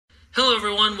Hello,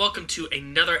 everyone. Welcome to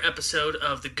another episode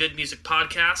of the Good Music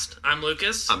Podcast. I'm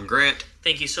Lucas. I'm Grant.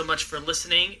 Thank you so much for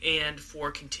listening and for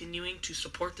continuing to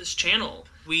support this channel.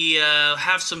 We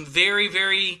have some very,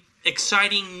 very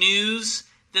exciting news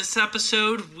this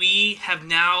episode. We have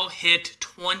now hit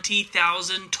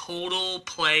 20,000 total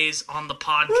plays on the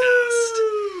podcast.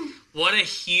 Woo! What a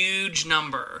huge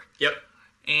number. Yep.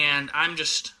 And I'm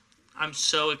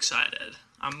so excited.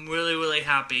 I'm really, really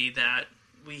happy that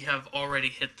we have already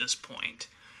hit this point.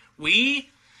 We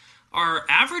are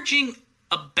averaging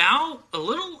about a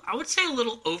little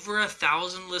over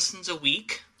 1,000 listens a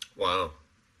week. Wow.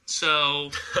 So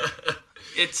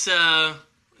it's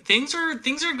things are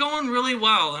going really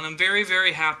well, and I'm very,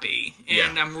 very happy.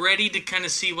 And Yeah. I'm ready to kind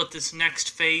of see what this next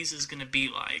phase is going to be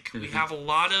like. Mm-hmm. We have a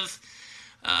lot of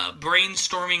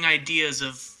brainstorming ideas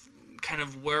of kind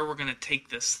of where we're going to take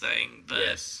this thing. But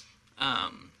yes.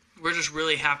 We're just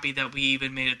really happy that we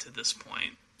even made it to this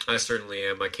point. I certainly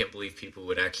am. I can't believe people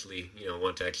would actually,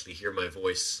 want to actually hear my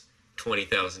voice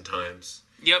 20,000 times.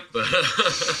 Yep. But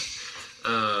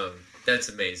that's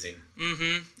amazing.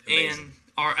 Mm-hmm. Amazing. And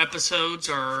our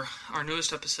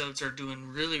newest episodes are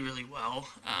doing really, really well.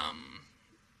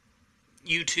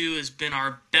 U2 has been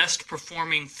our best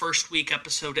performing first week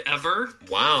episode ever.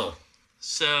 Wow.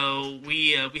 So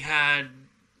we had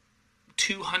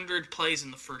 200 plays in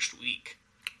the first week.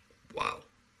 Wow.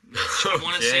 I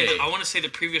want to say the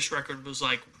previous record was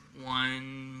like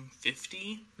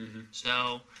 150. Mm-hmm.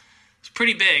 So it's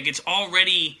pretty big. It's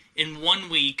already in 1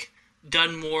 week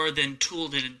done more than Tool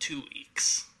did in 2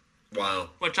 weeks.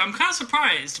 Wow. Which I'm kind of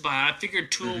surprised by. I figured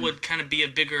Tool would kind of be a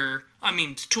bigger... I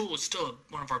mean, Tool was still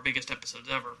one of our biggest episodes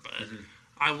ever, but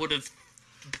I would have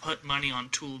put money on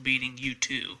Tool beating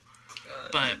U2.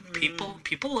 But people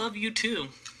love U2.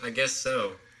 I guess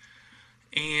so.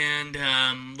 And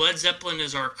Led Zeppelin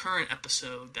is our current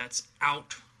episode that's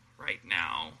out right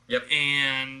now. Yep.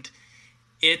 And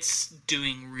it's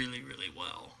doing really, really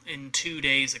well. In 2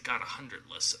 days, it got 100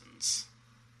 listens.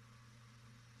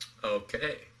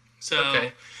 Okay.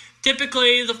 So,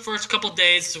 typically, the first couple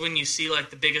days is when you see, like,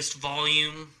 the biggest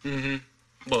volume. Mm-hmm.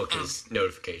 Well, because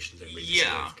notifications.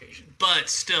 Notifications. But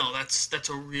still, that's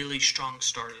a really strong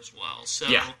start as well. So,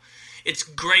 yeah. It's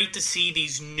great to see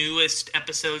these newest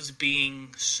episodes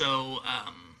being so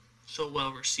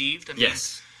well received. I mean,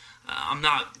 yes. I'm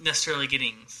not necessarily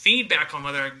getting feedback on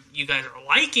whether you guys are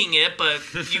liking it, but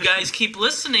you guys keep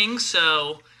listening,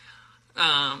 so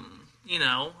I'm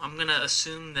gonna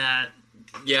assume that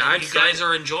you guys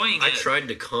are enjoying it. I tried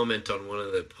to comment on one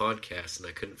of the podcasts and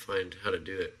I couldn't find how to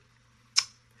do it.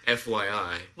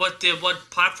 FYI. What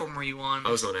platform were you on?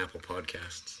 I was on Apple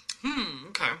Podcasts.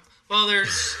 Okay. Well,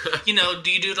 there's, do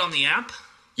you do it on the app?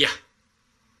 Yeah.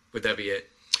 Would that be it?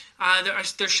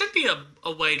 There should be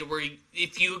a way to where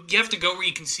you have to go where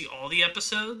you can see all the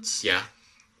episodes. Yeah.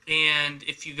 And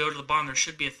if you go to the bottom, there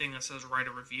should be a thing that says write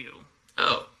a review.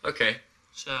 Oh, okay.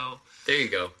 So there you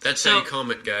go. That's how you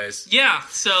comment, guys. Yeah.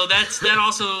 So that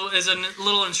also is a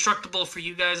little instructable for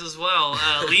you guys as well.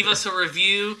 Leave us a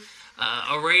review,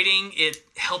 a rating. It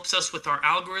helps us with our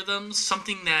algorithms.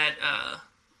 Something that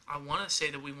I want to say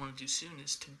that we want to do soon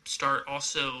is to start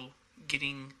also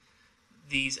getting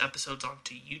these episodes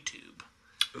onto YouTube.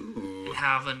 Ooh. And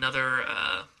have another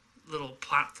little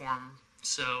platform.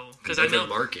 So, because I know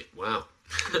market. Wow.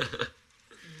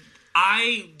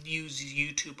 I use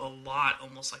YouTube a lot,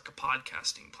 almost like a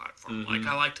podcasting platform. Mm-hmm. Like,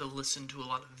 I like to listen to a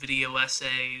lot of video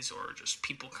essays or just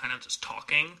people kind of just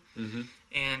talking. Mm-hmm.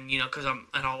 And, because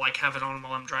I'll like have it on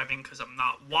while I'm driving because I'm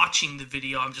not watching the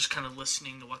video. I'm just kind of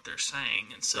listening to what they're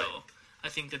saying. And so I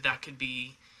think that could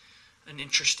be an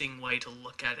interesting way to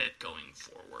look at it going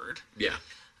forward. Yeah.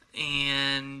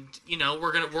 And,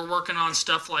 we're working on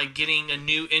stuff like getting a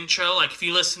new intro. Like, if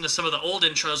you listen to some of the old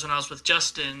intros when I was with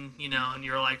Justin, and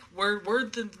you're like,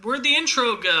 where'd the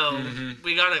intro go? Mm-hmm.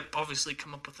 We got to obviously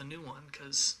come up with a new one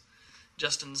because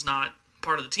Justin's not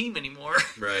part of the team anymore.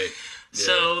 Right. Yeah.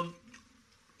 So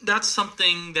that's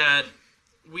something that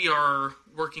we are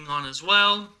working on as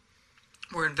well.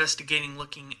 We're investigating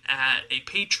looking at a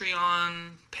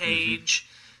Patreon page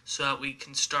so that we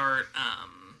can start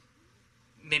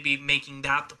maybe making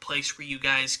that the place where you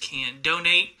guys can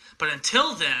donate. But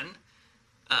until then,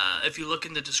 if you look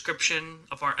in the description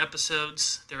of our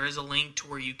episodes, there is a link to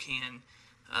where you can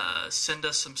send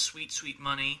us some sweet, sweet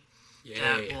money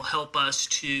that will help us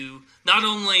to not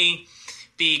only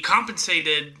be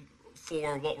compensated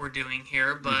for what we're doing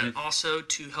here, but also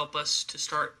to help us to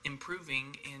start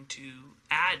improving and to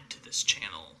add to this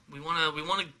channel. We want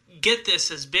to get this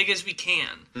as big as we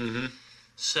can. Mm-hmm.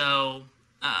 So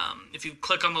if you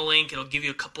click on the link, it'll give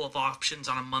you a couple of options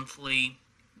on a monthly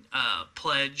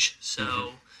pledge.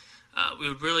 So we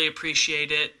would really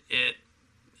appreciate it. It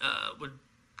would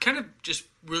kind of just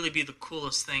really be the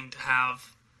coolest thing to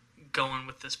have going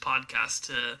with this podcast,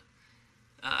 to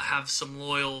have some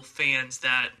loyal fans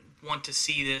that want to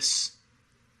see this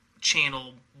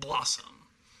channel blossom.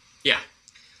 Yeah.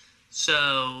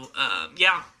 So,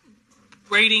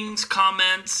 ratings,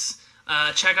 comments,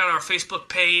 check out our Facebook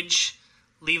page.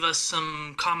 Leave us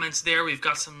some comments there. We've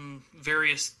got some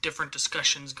various different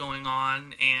discussions going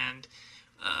on, and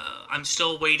I'm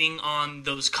still waiting on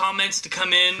those comments to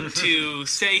come in to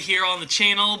say here on the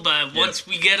channel, but once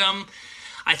we get them,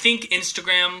 I think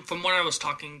Instagram, from what I was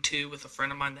talking to with a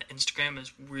friend of mine, that Instagram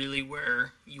is really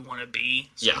where you want to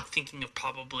be. So I'm thinking of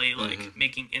probably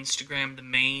making Instagram the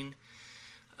main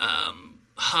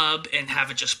hub and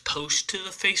have it just post to the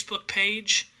Facebook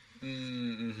page.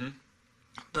 Mm-hmm.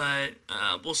 But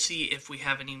we'll see if we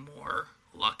have any more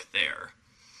luck there.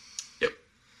 Yep.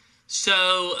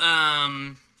 So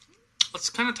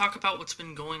let's kind of talk about what's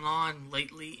been going on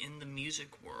lately in the music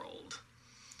world.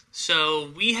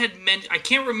 So we had mentioned, I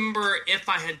can't remember if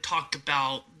I had talked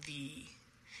about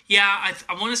I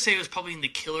want to say it was probably in the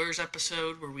Killers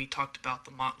episode where we talked about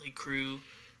the Motley Crue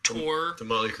tour. The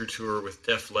Motley Crue tour with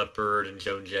Def Leppard and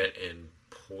Joan Jett and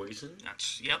Poison.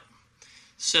 Yep.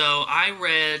 So I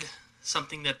read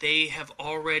something that they have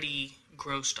already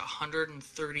grossed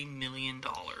 $130 million.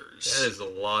 That is a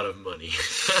lot of money.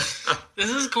 This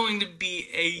is going to be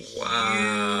a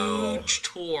huge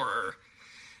tour.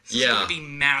 This is going to be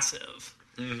massive.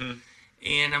 Mm-hmm.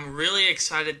 And I'm really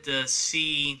excited to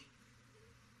see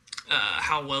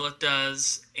how well it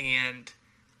does. And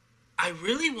I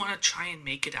really want to try and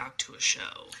make it out to a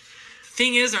show.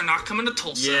 Thing is, they're not coming to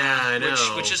Tulsa. Yeah, I know.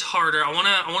 Which is harder. I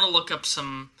want to look up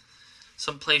some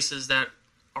places that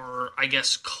are, I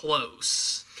guess,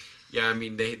 close. Yeah, I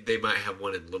mean, they might have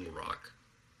one in Little Rock.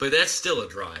 But that's still a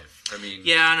drive. I mean...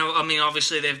 Yeah, I know. I mean,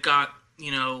 obviously, they've got,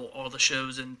 all the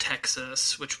shows in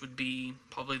Texas, which would be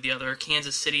probably the other.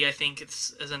 Kansas City, I think,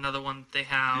 is another one that they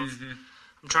have. Mm-hmm.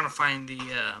 I'm trying to find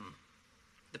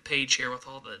the page here with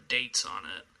all the dates on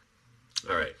it.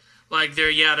 All right. Like,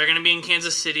 they're going to be in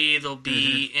Kansas City. They'll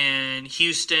be in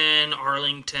Houston,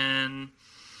 Arlington...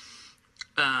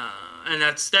 and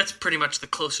that's pretty much the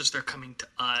closest they're coming to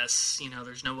us.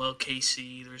 There's no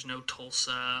OKC, there's no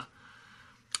Tulsa.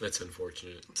 That's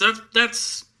unfortunate. So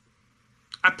that's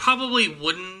I probably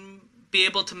wouldn't be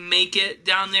able to make it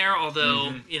down there,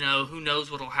 although, who knows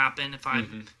what'll happen if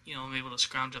I'm able to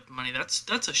scrounge up the money.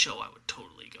 That's a show I would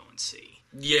totally go and see.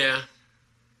 Yeah.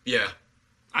 Yeah.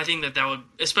 I think that would,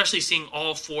 especially seeing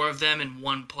all four of them in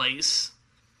one place.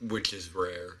 Which is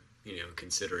rare,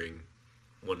 considering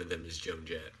one of them is Joan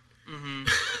Jett. Mm-hmm.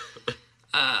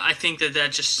 I think that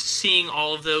just seeing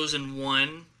all of those in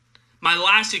one. My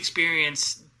last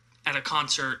experience at a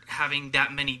concert having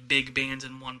that many big bands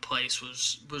in one place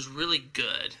was really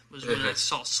good. Was when I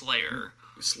saw Slayer.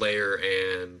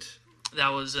 And that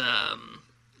was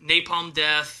Napalm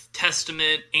Death,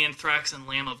 Testament, Anthrax, and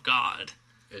Lamb of God.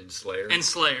 And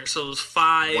Slayer. So it was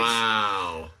 5.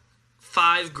 Wow.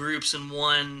 5 groups in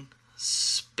one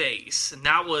space, and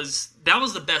that was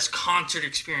the best concert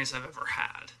experience I've ever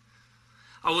had.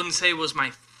 I wouldn't say it was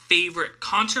my favorite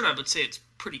concert. I would say it's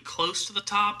pretty close to the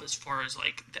top as far as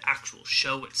like the actual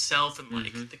show itself and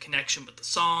like the connection with the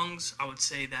songs. I would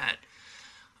say that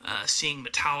seeing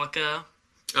Metallica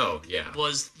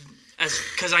was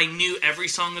because I knew every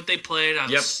song that they played. I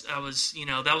was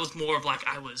that was more of like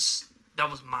that was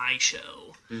my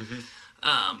show.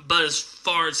 But as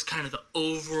far as kind of the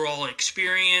overall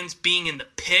experience, being in the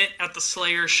pit at the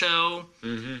Slayer show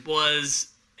was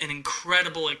an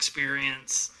incredible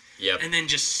experience. Yep. And then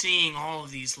just seeing all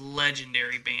of these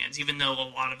legendary bands, even though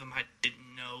a lot of them I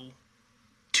didn't know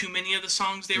too many of the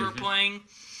songs they were playing,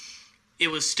 it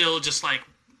was still just like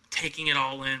taking it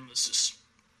all in. Was just,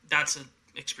 that's an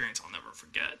experience I'll never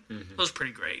forget. It was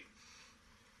pretty great.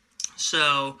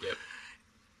 So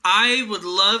I would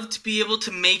love to be able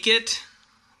to make it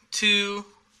to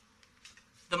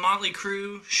the Motley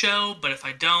Crue show, but if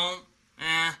I don't,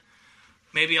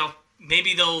 maybe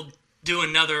they'll do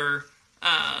another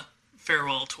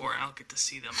farewell tour and I'll get to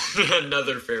see them on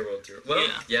another farewell tour. Well,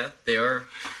 yeah, they are.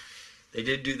 They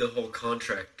did do the whole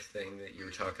contract thing that you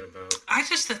were talking about.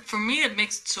 For me, it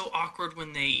makes it so awkward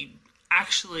when they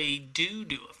actually do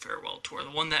a farewell tour. The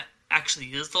one that actually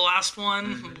is the last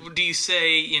one. Do you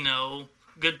say,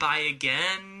 goodbye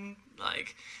again?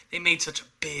 Like, they made such a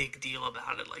big deal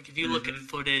about it. Like, if you look at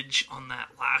footage on that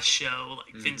last show,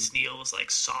 like, Vince Neil was,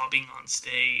 like, sobbing on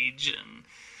stage, and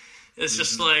it's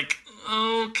just like,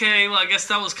 okay, well, I guess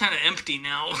that was kind of empty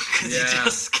now, because he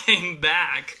just came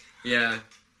back. Yeah.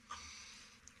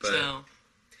 But So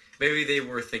maybe they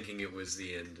were thinking it was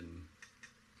the end. And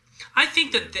I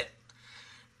think that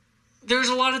there's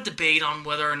a lot of debate on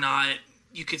whether or not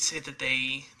you could say that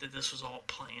this was all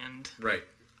planned. Right.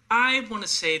 I want to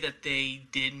say that they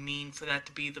did mean for that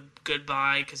to be the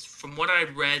goodbye, because from what I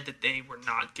read, that they were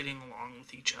not getting along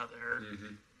with each other,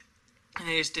 and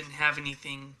they just didn't have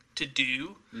anything to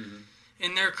do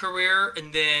in their career.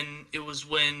 And then it was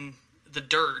when The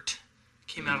Dirt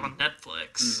came out on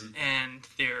Netflix, and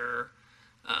their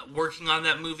working on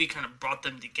that movie kind of brought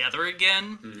them together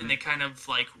again, and they kind of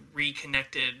like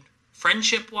reconnected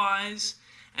friendship wise,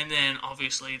 and then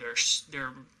obviously their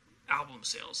album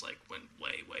sales like went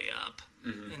way up,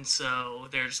 and so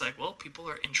they're just like, well, people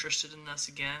are interested in us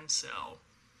again, so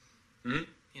you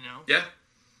know. Yeah.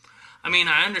 I mean,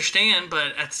 I understand,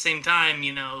 but at the same time,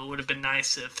 you know, it would have been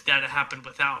nice if that had happened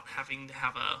without having to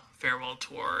have a farewell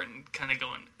tour and kind of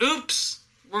going, oops,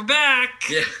 we're back.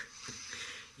 Yeah.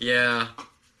 Yeah.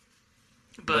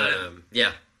 But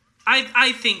yeah.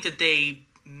 I think that they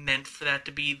meant for that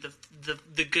to be the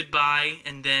goodbye,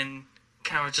 and then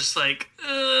kind of just like,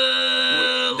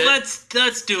 let's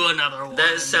do another one.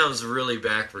 That sounds really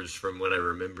backwards from what I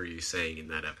remember you saying in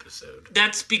that episode.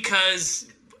 That's because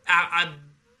I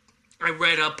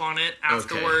read up on it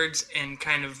afterwards and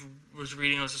kind of was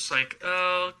reading. I was just like,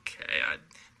 okay.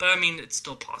 But I mean, it's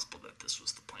still possible that this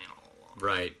was the plan all along.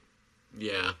 Right.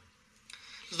 Yeah.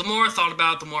 The more I thought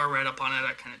about it, the more I read up on it,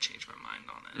 I kind of changed my mind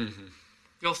on it.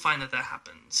 You'll find that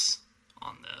happens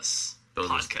on this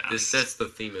podcast. That's the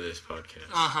theme of this podcast.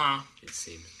 It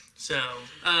seems. So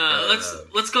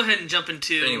let's go ahead and jump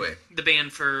into the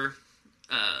band for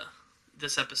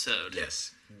this episode.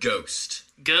 Yes, Ghost.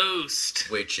 Ghost,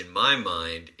 which in my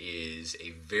mind is a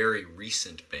very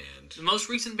recent band. The most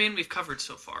recent band we've covered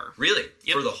so far. Really?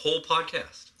 Yep. For the whole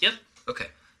podcast? Yep. Okay.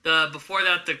 Before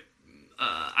that,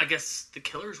 I guess the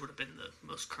Killers would have been the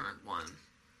most current one.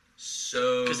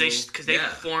 So because they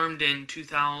formed in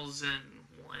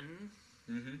 2001.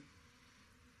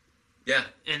 Yeah.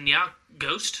 And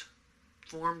Ghost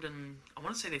formed in, I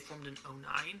want to say they formed in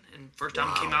 2009, and first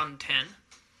album came out in 10.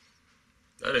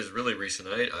 That is really recent.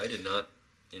 I did not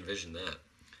envision that.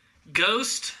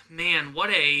 Ghost, man, what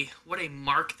a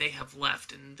mark they have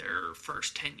left in their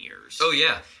first 10 years. Oh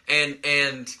yeah,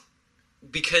 and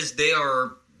because they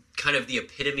are kind of the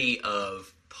epitome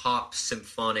of pop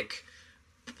symphonic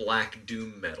black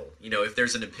doom metal. You know, if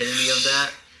there's an epitome of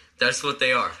that, that's what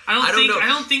they are. I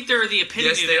don't think they're the epitome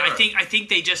yes, of they it. are. I think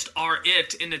they just are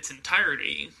it in its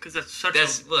entirety, because that's what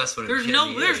that's what there's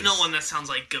no one that sounds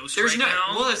like Ghost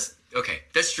now. Well, okay,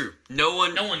 that's true. No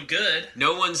one good.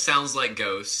 No one sounds like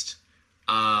Ghost,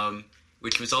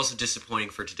 which was also disappointing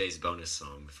for today's bonus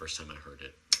song. The first time I heard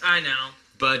it, I know,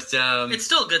 but it's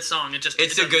still a good song.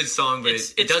 It's a good song, but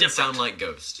it doesn't sound like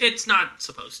Ghost. It's not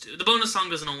supposed to. The bonus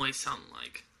song doesn't always sound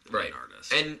like the main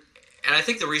artist. And I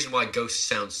think the reason why Ghost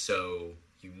sounds so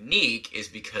unique is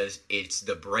because it's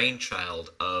the brainchild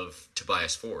of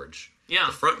Tobias Forge. Yeah.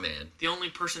 The frontman. The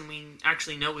only person we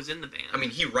actually know is in the band. I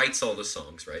mean, he writes all the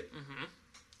songs, right?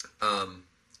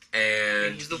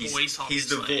 And he's the voice, obviously. He's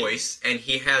the voice, and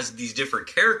he has these different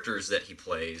characters that he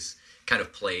plays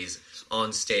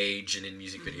on stage and in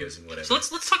music videos and whatever. So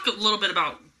let's talk a little bit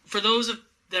about, for those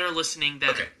that are listening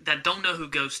that don't know who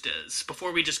Ghost is,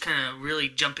 before we just kind of really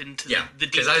jump into the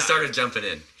deep because I started jumping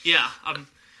in. Yeah.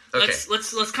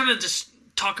 Let's kind of just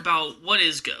talk about what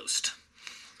is Ghost.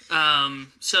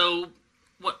 So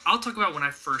I'll talk about when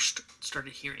I first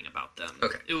started hearing about them.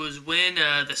 Okay. It was when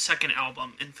the second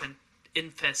album,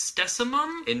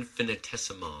 Infinitesimum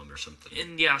or something.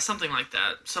 Something like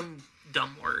that. Some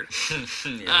dumb word.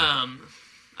 I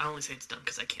only say it's dumb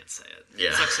because I can't say it.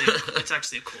 Yeah. It's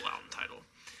actually a cool album title.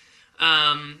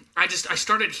 I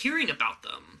started hearing about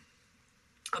them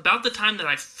about the time that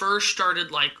I first started,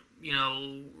 like, you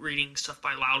know, reading stuff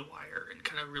by Loudwire and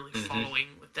kind of really following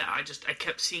with that. I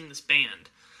kept seeing this band,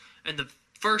 and the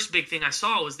first big thing I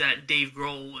saw was that Dave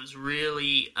Grohl was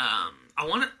really I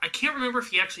can't remember if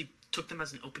he actually took them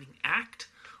as an opening act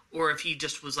or if he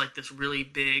just was like this really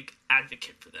big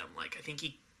advocate for them. Like, I think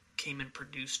he came and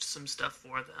produced some stuff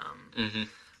for them,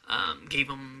 gave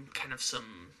them kind of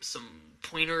some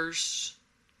pointers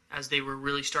as they were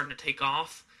really starting to take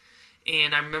off.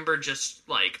 And I remember just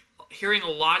like hearing a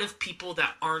lot of people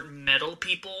that aren't metal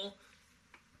people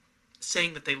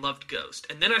saying that they loved Ghost.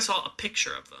 And then I saw a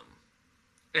picture of them,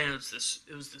 and it was this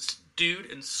dude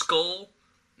in skull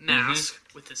mask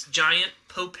with this giant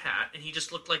Pope hat, and he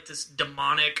just looked like this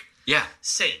demonic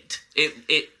saint.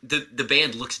 The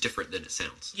band looks different than it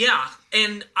sounds. Yeah,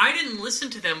 and I didn't listen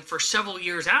to them for several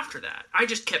years after that. I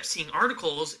just kept seeing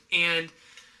articles, and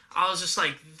I was just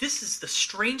like, this is the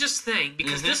strangest thing,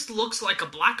 because this looks like a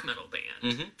black metal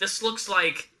band. This looks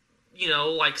like,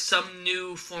 like some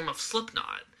new form of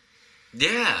Slipknot.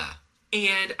 Yeah.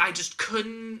 And I just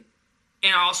couldn't.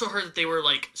 And I also heard that they were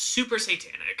like super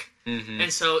satanic.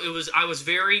 And so I was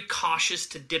very cautious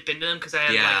to dip into them, because I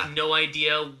had like no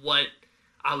idea what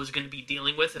I was going to be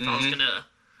dealing with, if I was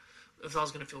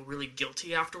going to feel really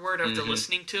guilty afterward after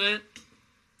listening to it.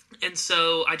 And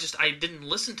so I didn't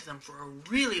listen to them for a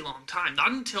really long time.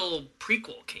 Not until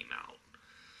Prequel came out.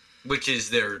 Which is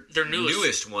their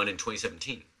newest one in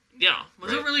 2017. Yeah.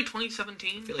 Was it really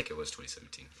 2017? I feel like it was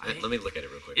 2017. Let me look at it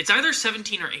real quick. It's either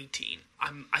 17 or 18.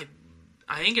 I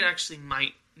think it actually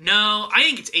might... No, I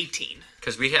think it's 18.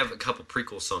 Because we have a couple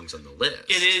Prequel songs on the list.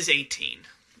 It is 18.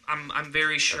 I'm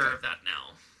very sure of that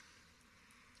now.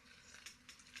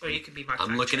 Well, you can be my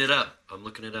I'm looking it up.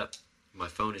 My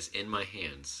phone is in my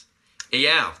hands.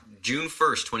 Yeah, June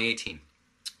 1st, 2018.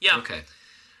 Yeah. Okay.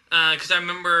 Because I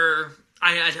remember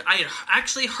I had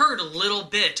actually heard a little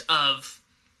bit of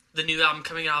the new album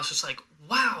coming out. I was just like,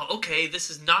 wow, okay, this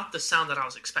is not the sound that I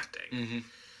was expecting.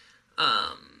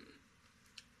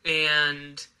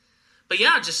 But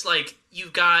yeah, just like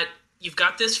you've got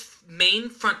this main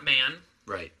front man,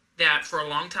 right? That for a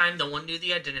long time no one knew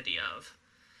the identity of,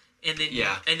 and then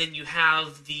you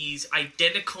have these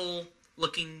identical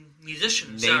looking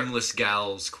musicians, nameless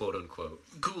gals, quote unquote,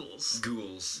 gals.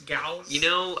 Ghoul.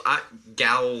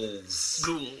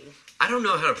 I don't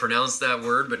know how to pronounce that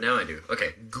word, but now I do.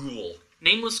 Okay, ghoul.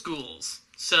 Nameless ghouls.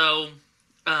 So,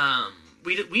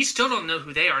 we still don't know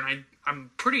who they are, and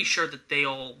I'm pretty sure that they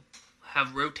all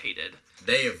have rotated.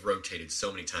 They have rotated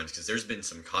so many times because there's been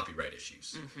some copyright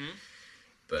issues.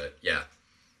 But yeah.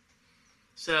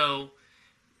 So,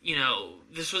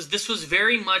 this was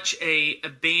very much a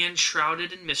band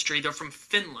shrouded in mystery. They're from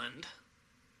Finland.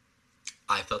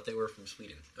 I thought they were from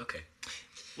Sweden. Okay.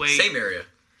 Wait. Same area.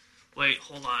 Wait,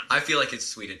 hold on. I feel like it's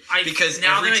Sweden. Because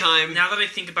now that I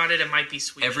think about it, it might be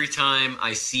Sweden. Every time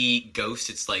I see Ghost,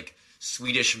 it's like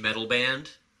Swedish metal band,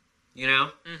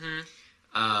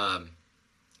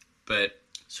 But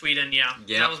Sweden, yeah.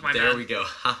 That was my bad. There we go.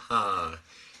 Haha.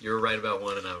 You were right about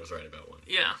one, and I was right about one.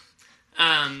 Yeah.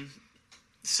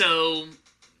 So,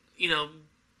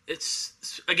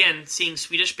 it's again seeing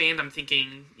Swedish band. I'm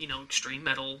thinking, extreme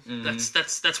metal.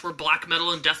 That's where black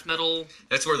metal and death metal.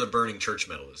 That's where the Burning Church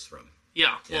metal is from.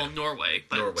 Yeah. Well, Norway,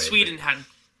 but Sweden had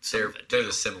some of it. They're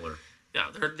the similar.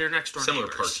 Yeah, they're next door. Similar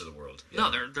neighbors. Parts of the world. Yeah.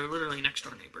 No, they're literally next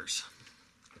door neighbors.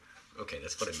 Okay,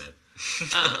 that's what I meant.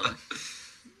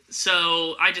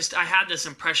 So I had this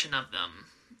impression of them,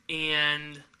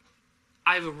 and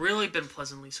I've really been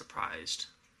pleasantly surprised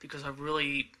because I've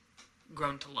really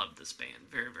grown to love this band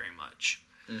very, very much.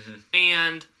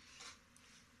 And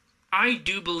I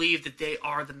do believe that they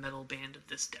are the metal band of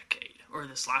this decade, or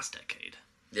this last decade.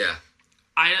 Yeah.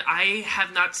 I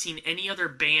have not seen any other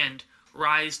band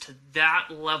rise to that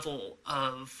level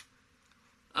of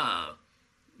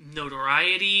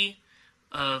notoriety,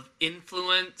 of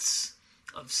influence,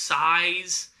 of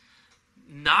size,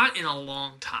 not in a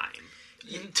long time.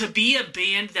 To be a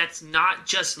band that's not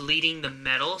just leading the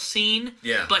metal scene,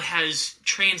 but has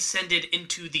transcended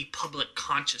into the public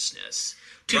consciousness.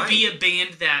 To be a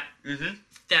band that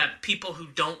that people who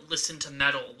don't listen to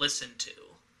metal listen to.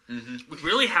 We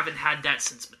really haven't had that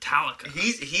since Metallica.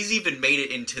 He's even made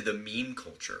it into the meme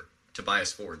culture.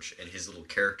 Tobias Forge and his little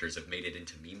characters have made it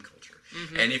into meme culture.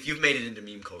 And if you've made it into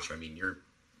meme culture, I mean,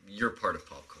 you're part of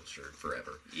pop culture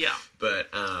forever. Yeah. But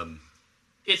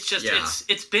it's just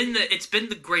it's been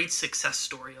the great success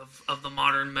story of the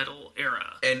modern metal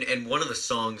era. And one of the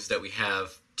songs that we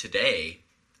have today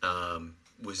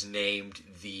was named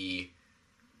the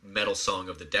metal song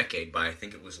of the decade by, I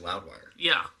think it was Loudwire.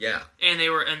 Yeah. Yeah. And they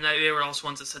were also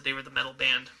ones that said they were the metal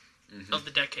band of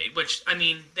the decade, which, I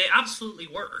mean, they absolutely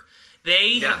were.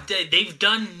 They've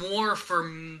done more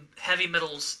for heavy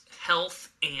metal's health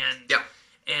and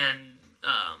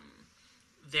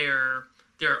their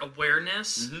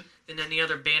awareness than any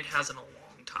other band has in a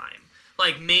long time.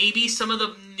 Like, maybe some of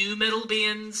the new metal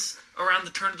bands around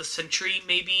the turn of the century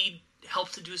maybe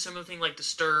helped to do something like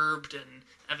Disturbed and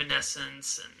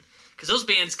Evanescence, and because those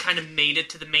bands kind of made it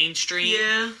to the mainstream.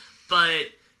 Yeah. But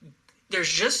there's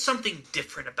just something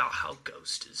different about how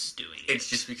Ghost is doing it. It's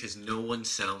just because no one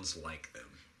sounds like them.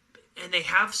 And they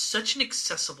have such an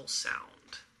accessible sound.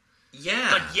 Yeah.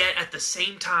 But yet, at the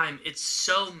same time, it's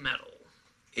so metal.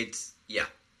 It's,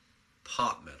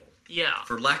 pop metal. Yeah.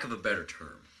 For lack of a better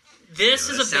term. This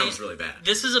sounds really bad.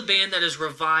 This is a band that has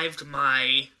revived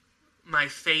my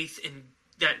faith in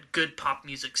that good pop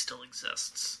music still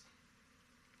exists.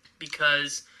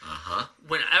 Because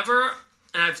whenever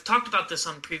and I've talked about this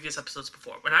on previous episodes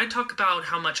before, when I talk about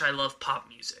how much I love pop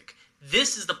music,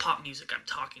 this is the pop music I'm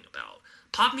talking about.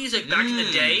 Pop music back in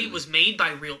the day was made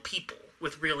by real people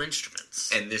with real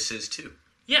instruments. And this is too.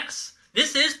 Yes.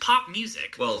 This is pop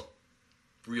music. Well,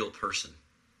 real person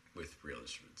with real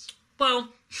instruments. Well,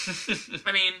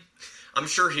 I mean... I'm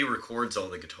sure he records all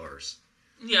the guitars.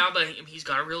 Yeah, but he's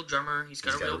got a real drummer. He's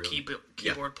got a real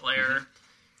keyboard player. Mm-hmm.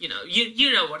 You know,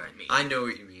 you know what I mean. I know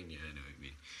what you mean. Yeah, I know what you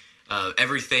mean.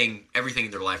 Everything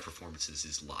in their live performances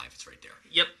is live. It's right there.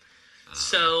 Yep.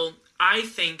 So I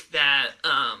think that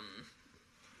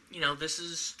this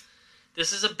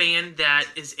is a band that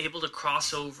is able to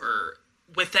cross over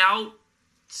without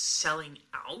selling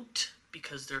out,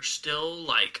 because they're still,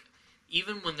 like,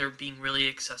 even when they're being really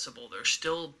accessible, they're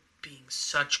still being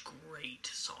such great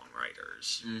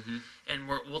songwriters. Mm-hmm. And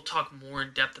we'll talk more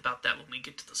in depth about that when we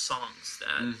get to the songs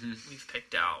that we've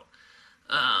picked out.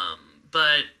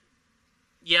 But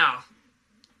yeah,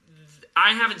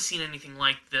 I haven't seen anything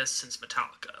like this since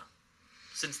Metallica.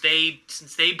 Since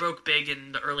they broke big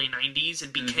in the early 90s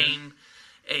and became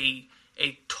a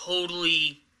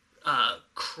totally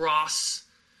cross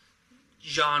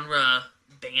genre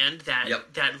band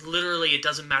that literally, it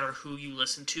doesn't matter who you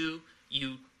listen to,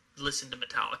 you listen to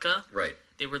Metallica. Right.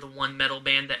 They were the one metal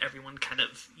band that everyone kind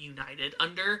of united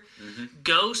under. Mm-hmm.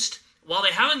 Ghost, while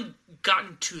they haven't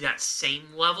gotten to that same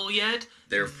level yet,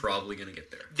 they're probably going to get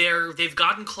there. They've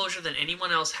gotten closer than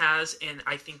anyone else has, and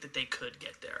I think that they could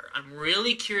get there. I'm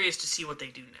really curious to see what they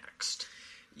do next.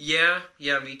 Yeah,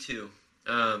 me too.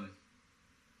 But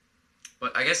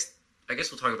I guess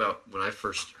we'll talk about when I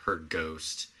first heard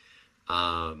Ghost.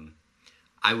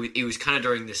 It was kind of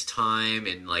during this time,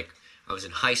 and like I was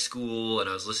in high school, and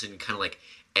I was listening to kind of like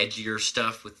edgier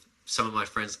stuff with some of my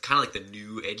friends, kind of like the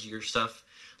new edgier stuff,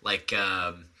 like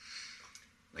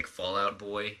Fall Out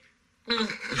Boy.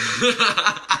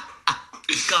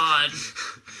 God.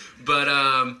 But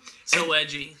so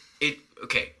edgy.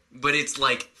 But it's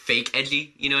like fake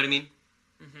edgy. You know what I mean?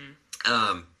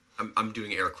 Mm-hmm. I'm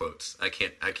doing air quotes. I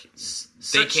can't.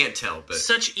 They can't tell, but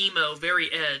such emo,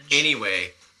 very edge.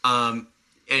 Anyway,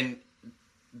 and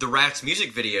the Rats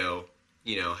music video,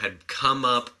 had come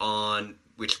up on,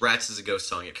 which Rats is a Ghost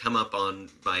song. It come up on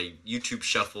my YouTube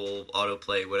Shuffle,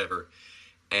 autoplay, whatever,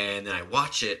 and then I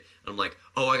watch it. And I'm like,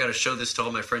 oh, I got to show this to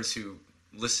all my friends who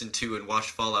listen to and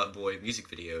watch Fall Out Boy music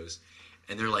videos,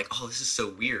 and they're like, oh, this is so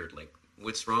weird. Like,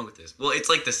 what's wrong with this? Well, it's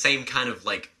like the same kind of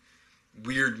like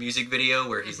weird music video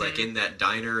where he's like in that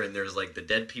diner and there's like the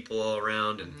dead people all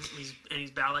around, and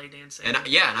he's ballet dancing. And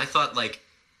I thought like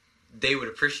they would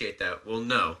appreciate that. Well,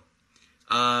 no.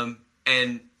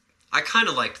 And I kind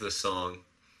of liked the song,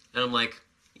 and I'm like,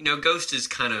 Ghost is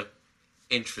kind of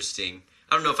interesting.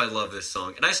 I don't know if I love this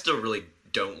song, and I still really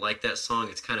don't like that song.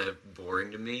 It's kind of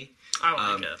boring to me. I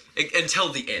don't like it. Until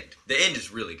the end. The end is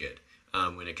really good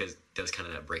when it does kind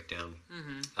of that breakdown.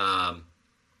 Mm-hmm.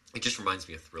 It just reminds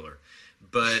me of Thriller.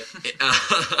 But,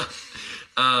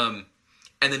 and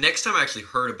the next time I actually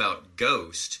heard about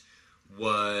Ghost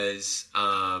was,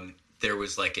 there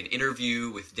was like an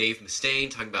interview with Dave Mustaine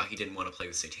talking about he didn't want to play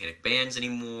with satanic bands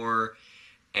anymore,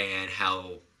 and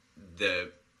how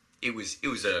it was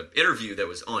a interview that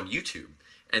was on YouTube,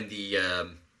 and the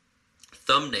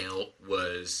thumbnail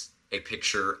was a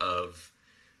picture of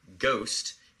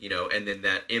Ghost, and then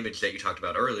that image that you talked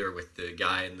about earlier with the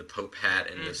guy in the Pope hat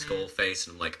and the skull face,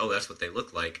 and I'm like, oh, that's what they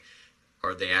look like.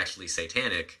 Are they actually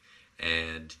satanic?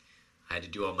 And I had to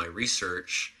do all my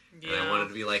research, and I wanted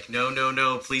to be like,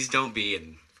 no, please don't be,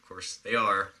 and of course they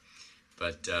are.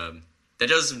 But that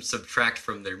doesn't subtract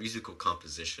from their musical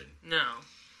composition. No.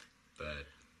 But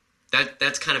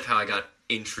that's kind of how I got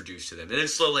introduced to them. And then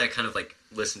slowly I kind of like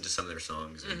listened to some of their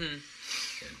songs and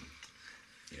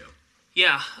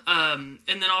Yeah, and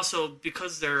then also,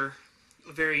 because they're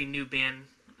a very new band,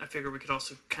 I figure we could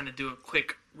also kind of do a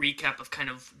quick recap of kind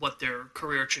of what their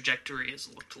career trajectory has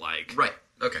looked like. Right,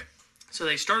 okay. So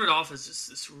they started off as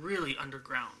this really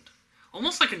underground,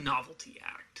 almost like a novelty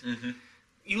act. Mm-hmm.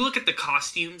 You look at the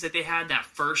costumes that they had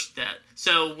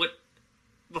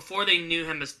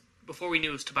before we knew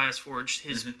it was Tobias Forge,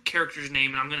 his character's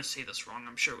name, and I'm going to say this wrong,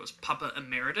 I'm sure it was Papa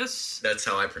Emeritus. That's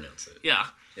how I pronounce it. Yeah.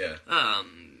 Yeah.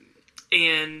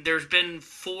 And there's been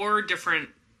 4 different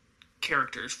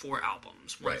characters, 4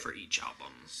 albums, one for each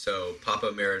album. So Papa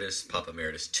Emeritus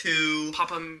 2.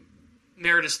 Papa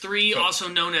Emeritus 3, also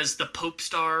known as the Pope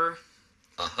Star.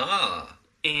 Aha.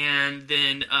 And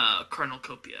then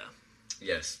Cornucopia.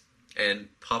 Yes. And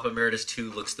Papa Emeritus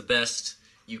 2 looks the best.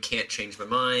 You can't change my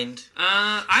mind.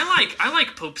 I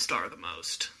like Pope Star the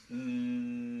most.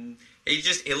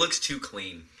 It looks too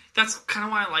clean. That's kind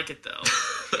of why I like it, though.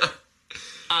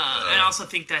 I also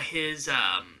think that his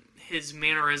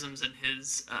mannerisms and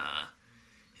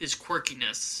his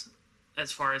quirkiness,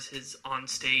 as far as his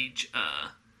onstage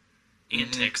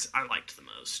antics, I liked the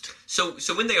most. So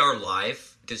when they are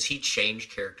live, does he change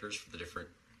characters for the different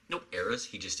Nope. eras?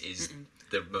 He just is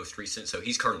the most recent. So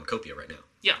he's Cardinalcopia right now.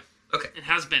 Yeah. Okay. It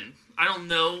has been. I don't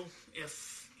know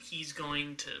if he's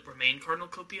going to remain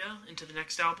Cardinalcopia into the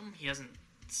next album. He hasn't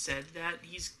said that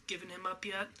he's given him up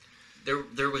yet.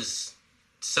 There was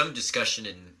some discussion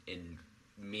in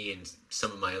me and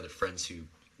some of my other friends who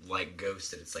like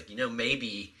Ghost, and it's like,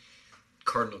 maybe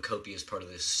Cardinalcopia is part of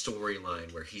this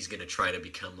storyline where he's going to try to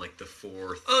become like the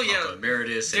fourth Papa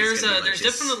Emeritus. There's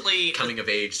definitely coming of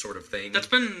age sort of thing. That's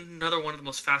been another one of the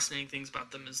most fascinating things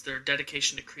about them is their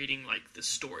dedication to creating like this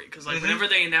story. Because like whenever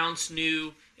they announce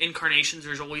new incarnations,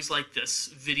 there's always like this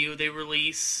video they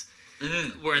release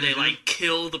where they like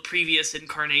kill the previous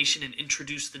incarnation and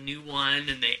introduce the new one,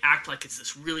 and they act like it's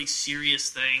this really serious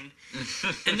thing.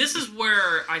 And this is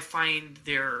where I find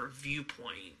their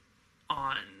viewpoint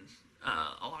on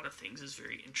a lot of things is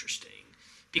very interesting.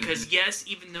 Because yes,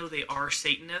 even though they are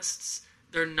Satanists,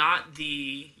 they're not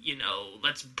the,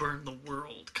 let's burn the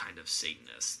world kind of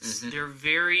Satanists. They're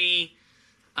very,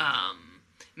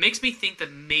 makes me think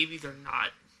that maybe they're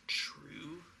not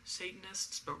true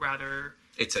Satanists, but rather...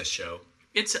 It's a show.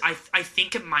 I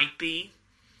think it might be.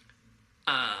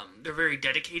 They're very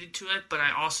dedicated to it, but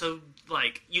I also,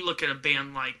 like, you look at a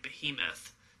band like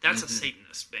Behemoth, that's a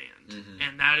Satanist band,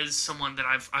 and that is someone that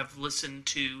I've listened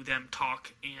to them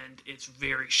talk, and it's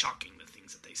very shocking the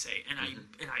things that they say, and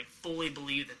I fully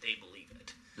believe that they believe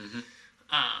it.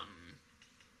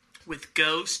 With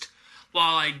Ghost,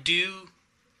 while I do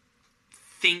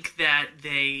think that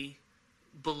they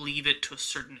believe it to a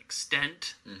certain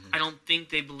extent, I don't think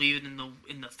they believe it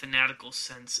in the fanatical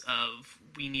sense of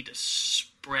we need to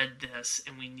spread this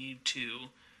and we need to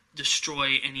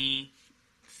destroy anything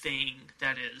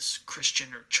that is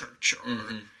Christian or church or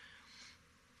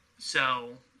so,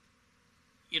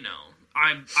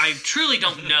 I truly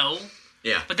don't know.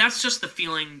 Yeah. But that's just the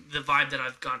feeling, the vibe that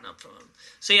I've gotten up from them.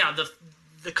 So yeah,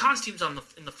 the costumes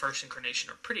in the first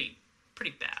incarnation are pretty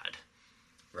bad.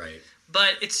 Right.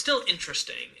 But it's still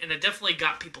interesting, and it definitely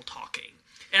got people talking.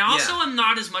 And I also am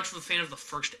not as much of a fan of the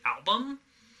first album,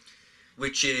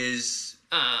 which is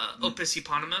Opus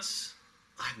Eponymous.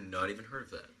 I've not even heard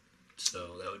of that,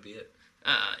 so that would be it.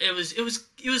 It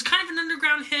was kind of an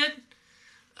underground hit.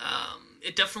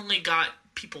 It definitely got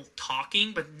people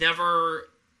talking, but never.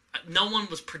 No one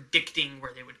was predicting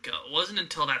where they would go. It wasn't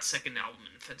until that second album,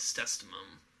 Infinitesimal.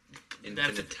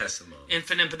 Infinitesimal.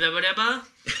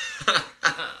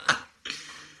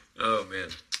 Oh, man.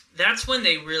 That's when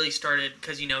they really started,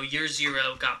 because, Year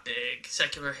Zero got big,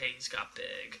 Secular Haze got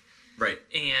big. Right.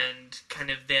 And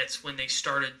kind of that's when they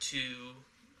started to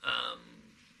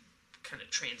kind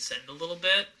of transcend a little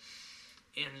bit.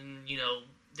 And,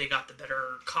 they got the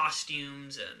better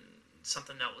costumes and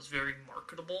something that was very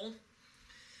marketable.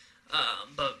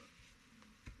 But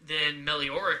then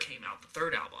Meliora came out, the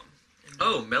third album.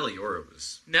 Oh, Meliora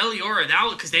was... Meliora, that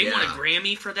was... Because they won a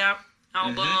Grammy for that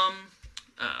album,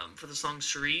 for the song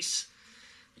Cerise.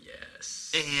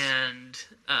 Yes. And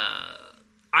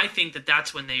I think that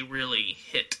that's when they really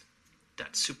hit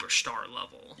that superstar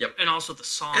level. Yep. And also the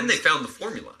songs. And they found the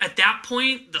formula. At that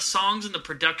point, the songs and the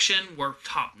production were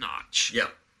top-notch. Yeah.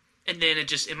 And then it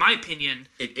just, in my opinion...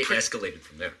 It escalated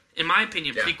from there. In my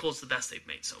opinion, Prequel's the best they've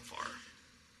made so far.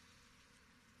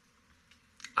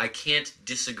 I can't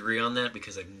disagree on that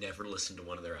because I've never listened to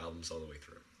one of their albums all the way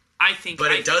through.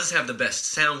 But it does have the best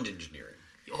sound engineering.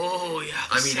 Oh, yeah.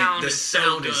 The sound is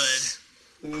so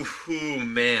good. Ooh,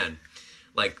 man.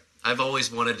 Like, I've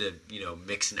always wanted to,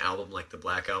 mix an album like the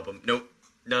Black Album. Nope,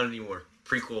 not anymore.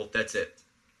 Prequel, that's it.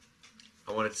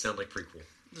 I want it to sound like Prequel.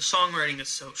 The songwriting is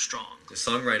so strong. The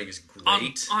songwriting is great.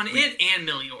 On it and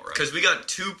Meliora. Because we got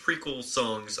 2 Prequel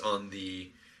songs on the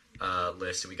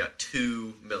list, and we got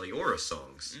 2 Meliora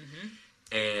songs.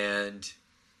 And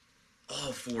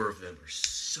all 4 of them are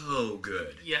so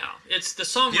good. Yeah, it's the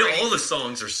songwriting. All the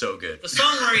songs are so good. The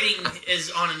songwriting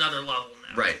is on another level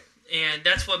now. Right. And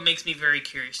that's what makes me very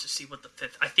curious to see what the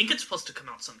 5th... I think it's supposed to come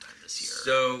out sometime this year.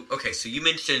 So you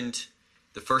mentioned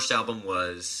the first album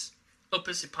was...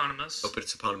 Opus Eponymous.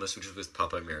 Opus Eponymous, which was with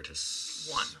Papa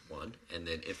Emeritus. 1. And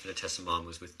then Infinitesimal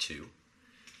was with 2.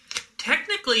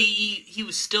 Technically, he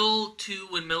was still 2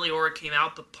 when Meliora came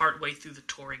out, but partway through the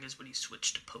touring is when he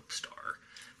switched to Popestar.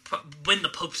 When the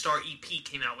Popestar EP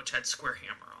came out, which had Square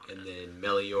Hammer on it. And then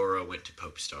Meliora went to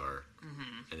Popestar.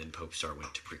 And then Popestar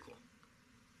went to Prequel.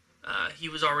 He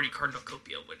was already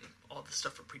Cardinal-Copia when all the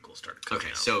stuff for Prequel started coming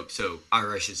out. So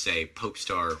or I should say Pope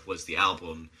Star was the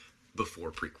album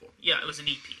before Prequel. Yeah, it was an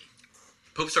EP.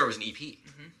 Pope Star was an EP?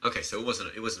 Mm-hmm. Okay, so it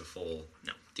wasn't a full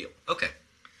deal. Okay.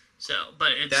 So,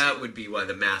 but it's... That would be why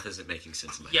the math isn't making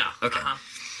sense in my head. Okay.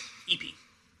 EP.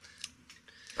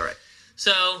 All right.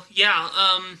 So, yeah,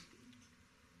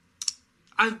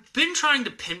 I've been trying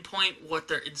to pinpoint what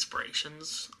their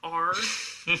inspirations are.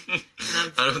 I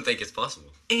don't think it's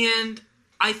possible. And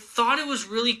I thought it was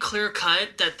really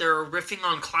clear-cut that they're riffing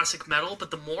on classic metal, but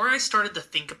the more I started to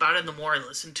think about it and the more I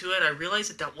listened to it, I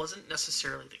realized that wasn't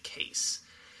necessarily the case.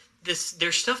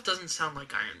 Their stuff doesn't sound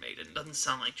like Iron Maiden. It doesn't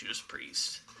sound like Judas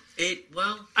Priest.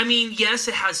 I mean, yes,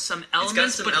 it has some elements.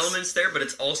 It's got some elements there, but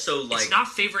it's also like... It's not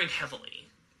favoring heavily.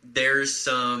 There's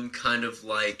some kind of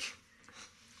like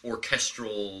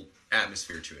orchestral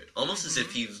atmosphere to it. Almost as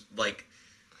if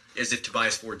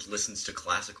Tobias Forge listens to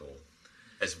classical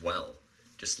as well.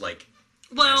 Just like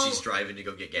as he's driving to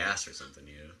go get gas or something,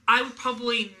 you know? I would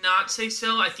probably not say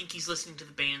so. I think he's listening to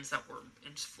the bands that were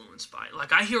influenced by it.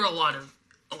 Like, I hear a lot of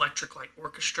Electric Light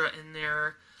Orchestra in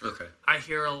there. Okay. I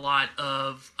hear a lot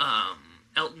of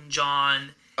Elton John.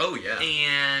 Oh, yeah.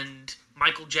 And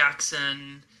Michael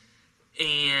Jackson.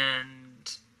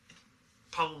 And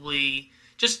probably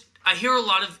just... I hear a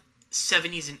lot of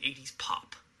 70s and 80s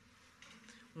pop.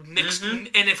 Mixed. Mm-hmm.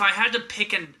 And if I had to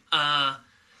pick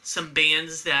some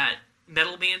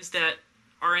metal bands that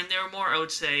are in there more, I would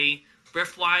say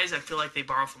riff-wise, I feel like they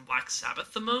borrow from Black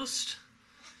Sabbath the most.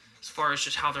 As far as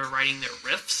just how they're writing their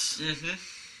riffs. Mm-hmm.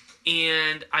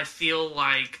 And I feel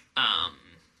like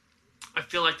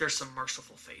there's some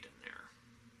Merciful Fate in there.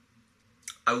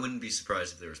 I wouldn't be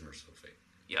surprised if there was Merciful Fate.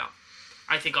 Yeah,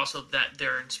 I think also that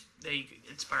they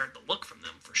inspired the look from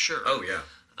them for sure. Oh yeah.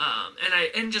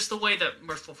 And just the way that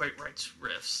Merciful Fate writes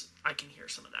riffs, I can hear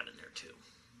some of that in there too.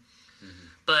 Mm-hmm.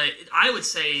 But I would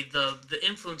say the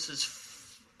influences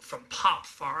from pop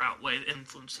far outweigh the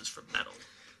influences from metal.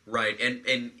 Right, and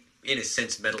in a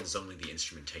sense, metal is only the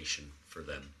instrumentation for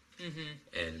them.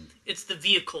 Mm-hmm. And it's the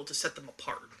vehicle to set them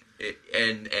apart.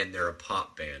 And they're a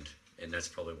pop band, and that's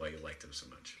probably why you like them so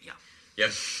much. Yeah.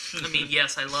 Yep. I mean,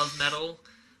 yes, I love metal,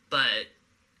 but...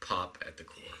 Pop at the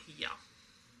core. Yeah.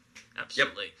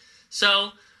 Absolutely. Yep.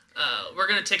 So, we're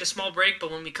going to take a small break, but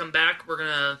when we come back, we're going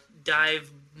to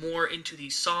dive more into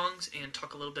these songs and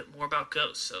talk a little bit more about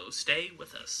Ghost. So, stay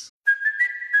with us.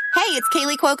 Hey, it's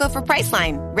Kaylee Cuoco for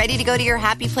Priceline. Ready to go to your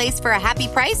happy place for a happy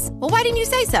price? Well, why didn't you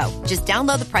say so? Just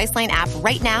download the Priceline app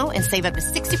right now and save up to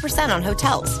 60% on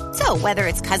hotels. So whether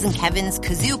it's Cousin Kevin's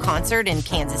Kazoo Concert in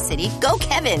Kansas City, go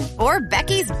Kevin, or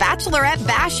Becky's Bachelorette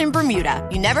Bash in Bermuda,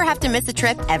 you never have to miss a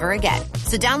trip ever again.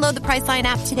 So download the Priceline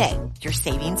app today. Your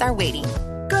savings are waiting.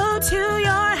 Go to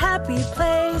your happy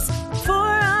place for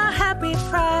a happy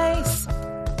price.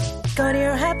 Go to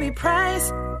your happy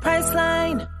price,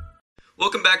 Priceline.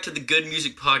 Welcome back to the Good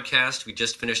Music Podcast. We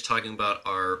just finished talking about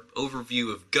our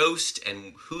overview of Ghost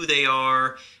and who they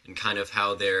are and kind of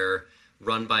how they're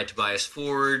run by Tobias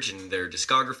Forge and their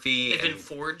discography. They've been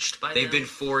forged by They've been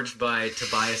forged by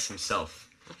Tobias himself.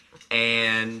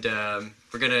 And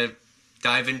we're going to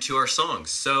dive into our songs.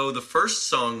 So the first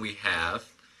song we have...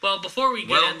 Well, before we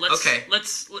get in, let's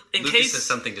Lucas has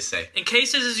something to say. In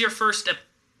case this is your first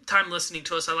time listening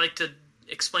to us, I'd like to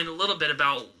explain a little bit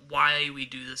about why we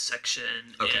do this section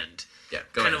and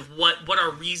kind of what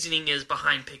our reasoning is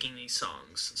behind picking these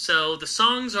songs. So the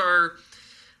songs are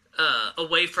a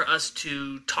way for us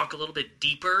to talk a little bit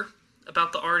deeper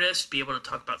about the artist, be able to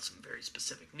talk about some very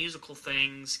specific musical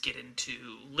things, get into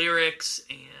lyrics,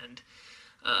 and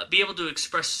be able to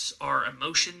express our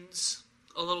emotions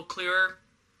a little clearer,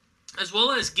 as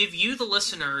well as give you, the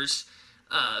listeners,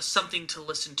 something to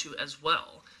listen to as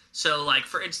well. So, like,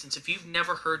 for instance, if you've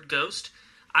never heard Ghost,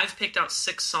 I've picked out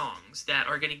 6 songs that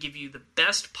are going to give you the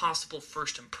best possible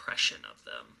first impression of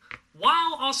them,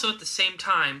 while also at the same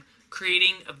time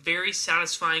creating a very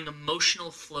satisfying emotional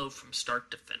flow from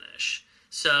start to finish.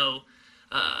 So,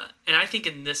 and I think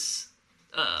in this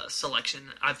selection,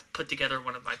 I've put together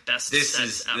one of my best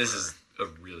sets ever. This is a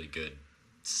really good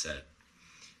set.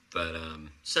 But,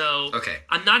 okay.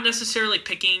 I'm not necessarily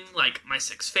picking, like, my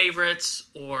 6 favorites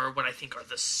or what I think are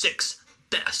the 6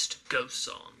 best Ghost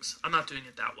songs. I'm not doing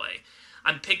it that way.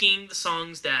 I'm picking the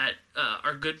songs that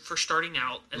are good for starting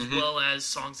out, as well as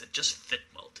songs that just fit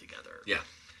well together. Yeah,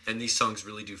 and these songs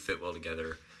really do fit well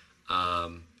together.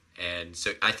 And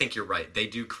so I think you're right. They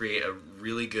do create a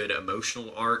really good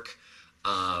emotional arc.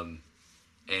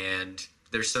 And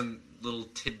there's some little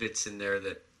tidbits in there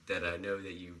that I know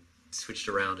that you switched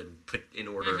around and put in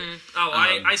order. Oh,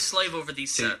 I slave over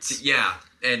these sets. Yeah,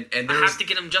 and I have to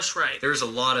get them just right. There's a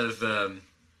lot of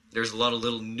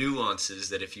little nuances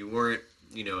that if you weren't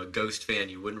a Ghost fan,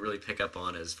 you wouldn't really pick up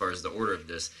on as far as the order of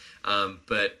this.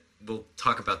 But we'll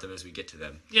talk about them as we get to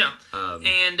them. Yeah.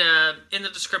 And in the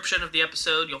description of the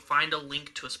episode, you'll find a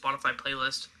link to a Spotify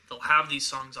playlist. They'll have these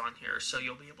songs on here, so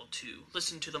you'll be able to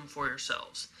listen to them for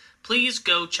yourselves. Please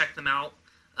go check them out.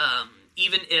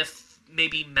 Even if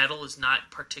maybe metal is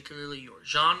not particularly your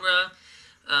genre,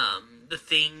 the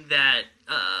thing that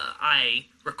I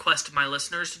request of my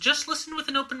listeners to just listen with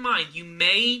an open mind. You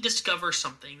may discover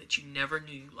something that you never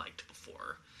knew you liked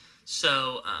before.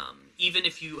 So even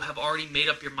if you have already made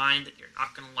up your mind that you're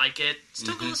not going to like it,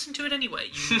 still go listen to it anyway.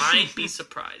 You might be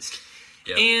surprised.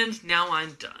 Yep. And now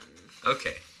I'm done.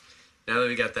 Okay. Now that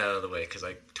we got that out of the way, because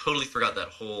I totally forgot that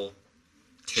whole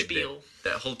tidbit. Spiel.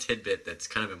 That whole tidbit that's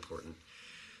kind of important.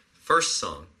 First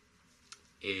song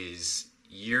is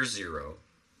Year Zero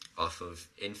off of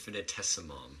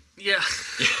Infinitesimum. Yeah.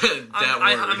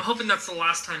 I'm hoping that's the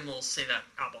last time we'll say that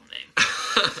album name.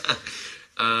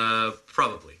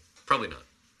 Probably not,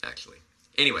 actually.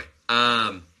 Anyway,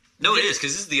 no, it is,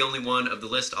 because this is the only one of the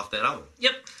list off that album.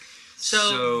 Yep.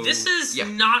 So this is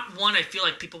not one I feel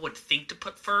like people would think to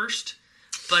put first,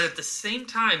 but at the same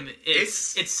time,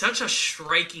 it's such a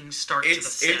striking start to the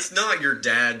set. It's not your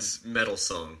dad's metal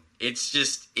song.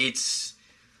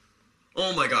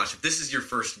 Oh my gosh, if this is your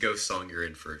first Ghost song, you're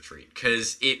in for a treat.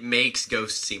 Because it makes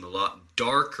Ghost seem a lot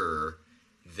darker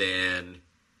than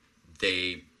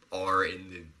they are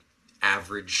in the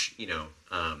average,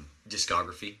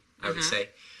 discography, I would say.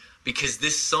 Because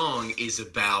this song is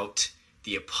about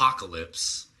the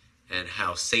apocalypse and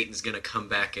how Satan's going to come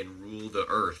back and rule the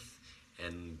earth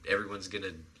and everyone's going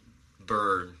to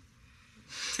burn.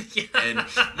 Yeah. And,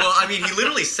 he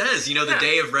literally says, the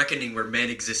day of reckoning where men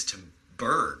exist to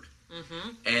burn.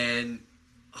 And,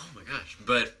 oh my gosh.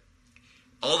 But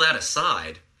all that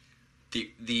aside,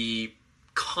 the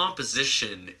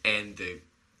composition and the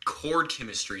chord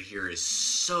chemistry here is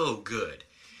so good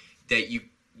that you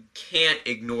can't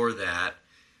ignore that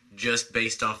just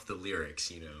based off the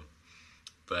lyrics,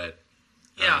 But,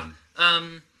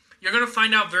 you're going to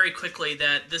find out very quickly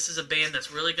that this is a band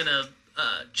that's really going to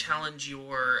challenge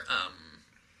your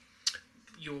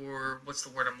what's the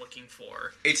word I'm looking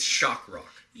for? It's shock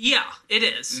rock. Yeah, it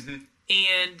is.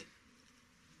 And,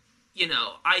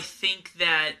 I think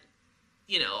that,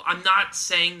 I'm not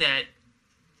saying that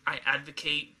I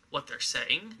advocate what they're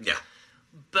saying. Yeah.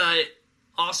 But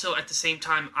also, at the same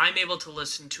time, I'm able to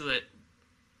listen to it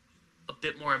a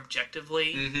bit more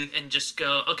objectively and just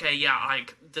go, okay,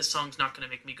 this song's not going to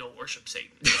make me go worship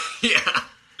Satan. Yeah.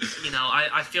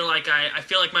 I feel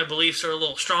like my beliefs are a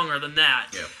little stronger than that.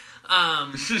 Yeah.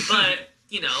 But,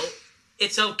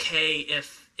 it's okay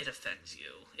if it offends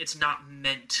you. It's not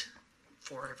meant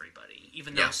for everybody,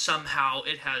 even though somehow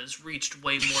it has reached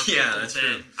way more people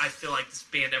than I feel like this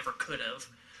band ever could have.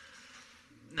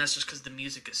 And that's just because the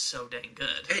music is so dang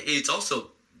good. It's also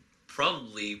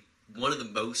probably one of the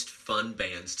most fun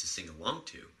bands to sing along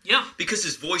to. Yeah. Because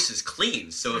his voice is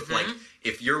clean. So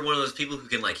if you're one of those people who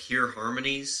can hear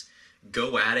harmonies,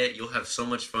 go at it. You'll have so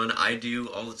much fun. I do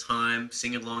all the time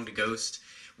singing along to Ghost.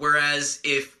 Whereas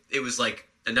if it was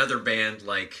another band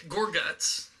like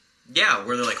Gorguts. Yeah,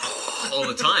 where they're all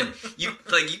the time. You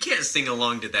can't sing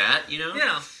along to that,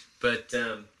 Yeah. But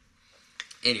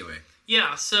anyway.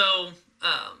 Yeah, so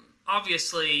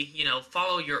obviously,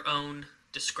 follow your own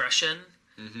discretion.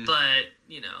 But,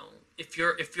 if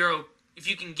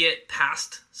you can get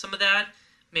past some of that,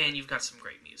 man, you've got some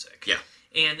great music. Yeah.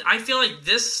 And I feel like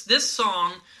this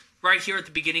song right here at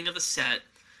the beginning of the set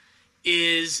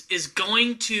is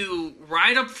going to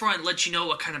right up front let you know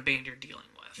what kind of band you're dealing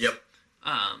with. Yep.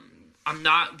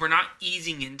 We're not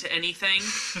easing into anything,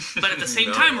 but at the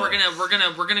same time we're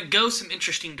gonna go some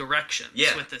interesting directions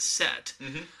with this set.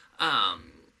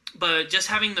 But just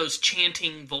having those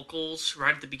chanting vocals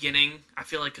right at the beginning, I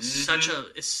feel like is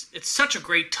it's such a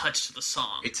great touch to the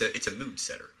song. It's a mood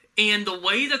setter. And the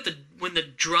way that when the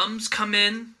drums come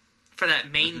in for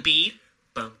that main beat,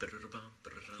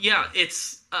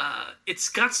 it's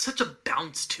got such a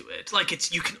bounce to it.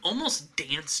 You can almost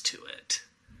dance to it.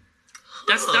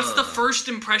 That's the first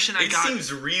impression I got. It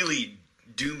seems really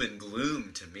doom and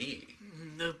gloom to me.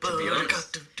 To be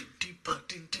honest.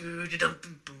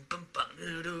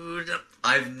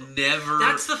 I've never.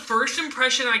 That's the first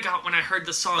impression I got when I heard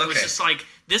the song. Okay. Was just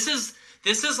this is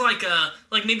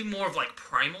maybe more of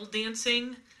primal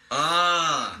dancing.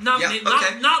 Not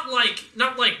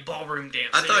like ballroom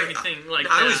dancing or anything like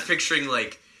that. I was picturing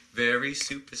very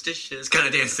superstitious kind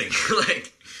of dancing.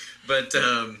 But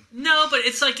No, but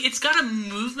it's like it's got a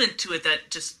movement to it that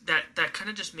just that kind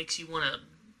of just makes you want to.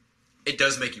 it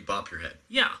does make you bop your head.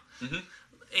 Yeah.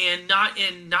 And not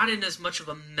in as much of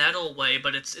a metal way,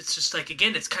 but it's just like,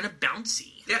 again, it's kind of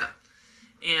bouncy. Yeah.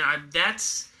 And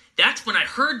that's when I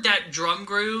heard that drum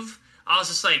groove, I was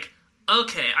just like,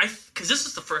 okay, because this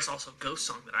is the first also Ghost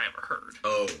song that I ever heard.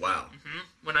 Oh, wow.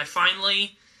 When I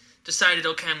finally decided,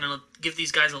 okay, I'm gonna give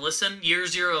these guys a listen, Year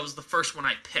Zero was the first one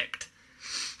I picked.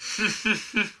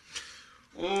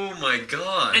 Oh my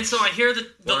god. And so I hear the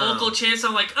Wow. vocal chants,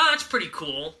 I'm like, oh, that's pretty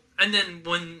cool. And then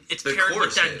when it's The paired with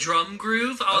chorus that hit. drum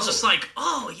groove, I was just like,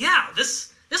 oh yeah,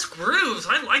 this grooves.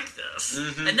 I like this.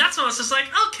 And that's when I was just like,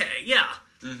 okay, yeah,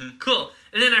 cool.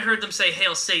 And then I heard them say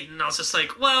 "Hail Satan," and I was just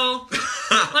like, well,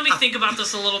 let me think about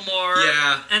this a little more.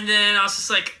 Yeah. And then I was just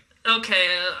like, okay,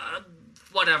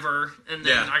 whatever. And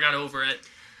then Yeah. I got over it.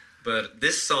 But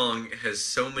this song has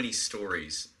so many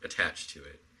stories attached to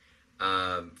it.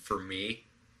 For me,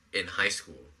 in high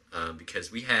school,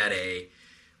 because we had a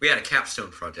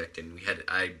capstone project, and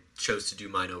I chose to do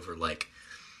mine over like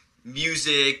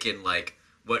music and like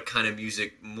what kind of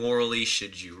music morally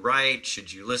should you write,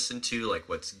 should you listen to, like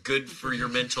what's good for your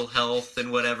mental health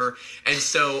and whatever. And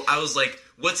so I was like,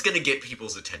 what's going to get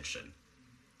people's attention?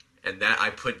 And that I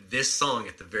put this song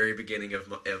at the very beginning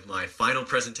of my final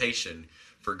presentation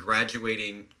for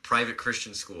graduating private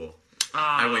Christian school.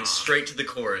 I went straight to the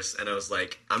chorus, and I was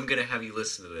like, I'm going to have you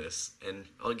listen to this, and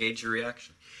I'll gauge your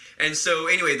reaction. And so,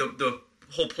 anyway, the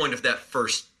whole point of that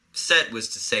first set was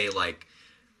to say, like,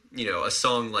 you know, a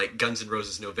song like Guns N'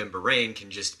 Roses' November Rain can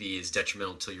just be as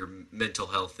detrimental to your mental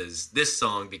health as this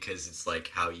song, because it's like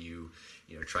how you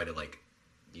try to, like,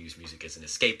 use music as an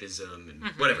escapism and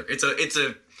whatever. It's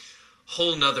a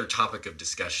whole nother topic of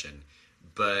discussion.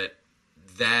 But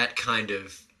that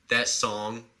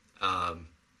song,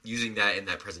 using that in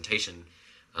that presentation,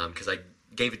 because I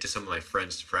gave it to some of my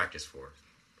friends to practice for.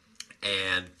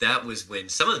 And that was when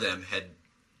some of them had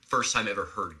first time ever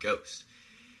heard Ghost.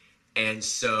 And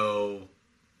so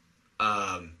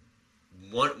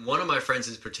one of my friends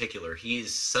in particular, he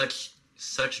is such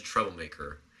a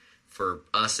troublemaker for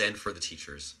us and for the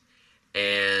teachers.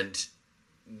 And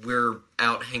we're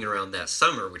out hanging around that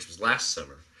summer, which was last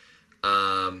summer,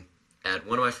 at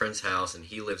one of my friend's house, and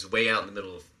he lives way out in the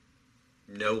middle of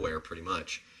nowhere pretty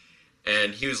much.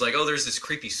 And he was like, oh, there's this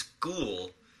creepy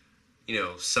school, you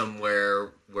know, somewhere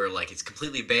where like it's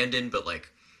completely abandoned, but like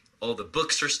all the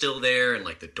books are still there, and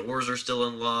like the doors are still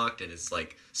unlocked, and it's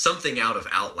like something out of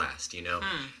Outlast, you know.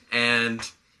 And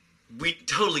we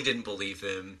totally didn't believe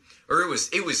him, or it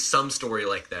was some story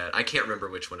like that. I can't remember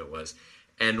which one it was.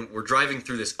 And we're driving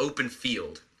through this open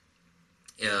field,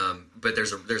 but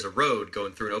there's a road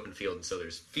going through an open field, and so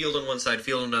there's field on one side,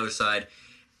 field on another side,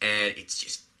 and it's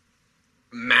just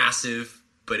massive,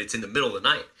 but it's in the middle of the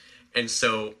night. And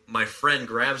so my friend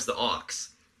grabs the aux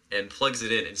and plugs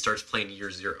it in and starts playing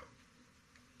Year Zero.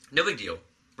 No big deal,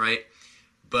 right?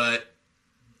 But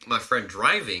my friend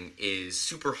driving is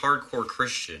super hardcore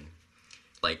Christian,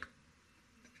 like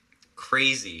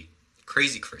crazy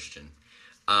Christian,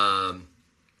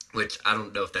 which I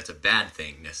don't know if that's a bad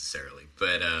thing necessarily,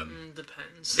 but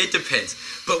Depends. it depends.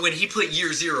 But when he put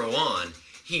Year Zero on,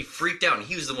 he freaked out, and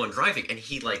he was the one driving, and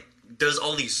he like does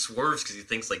all these swerves because he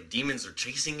thinks like demons are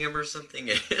chasing him or something.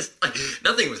 And it's like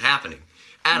nothing was happening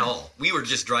at all. We were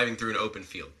just driving through an open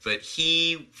field, but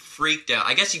he freaked out.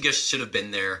 I guess you just should have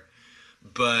been there.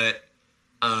 But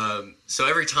so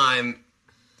every time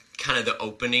kind of the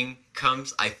opening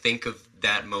comes, I think of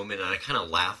that moment, and I kind of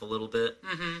laugh a little bit.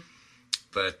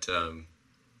 But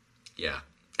yeah.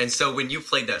 And so when you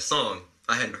played that song,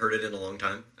 I hadn't heard it in a long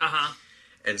time.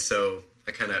 And so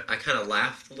I kind of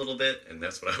laughed a little bit, and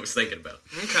that's what I was thinking about.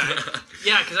 Okay.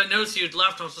 Yeah, because I noticed you'd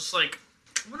laughed, and I was just like,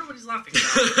 I wonder what he's laughing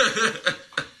about.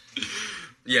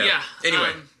 Yeah. Anyway,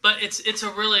 but it's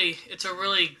a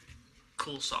really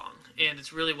cool song, and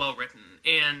it's really well written,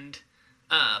 and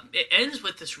it ends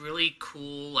with this really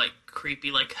cool, like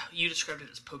creepy, like you described it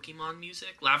as Pokemon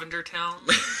music, Lavender Town.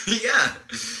 yeah,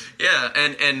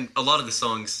 and a lot of the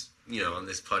songs, you know, on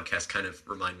this podcast kind of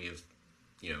remind me of,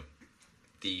 you know,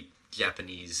 the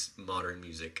Japanese modern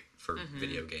music for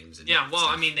video games. And yeah, well,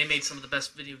 stuff. I mean, they made some of the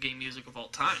best video game music of all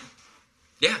time.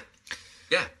 Yeah.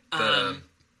 But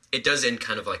it does end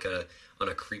kind of like on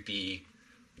a creepy,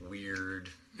 weird,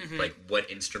 like what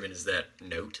instrument is that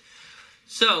note?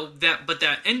 So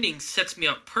that ending sets me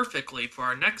up perfectly for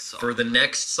our next song. For the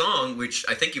next song, which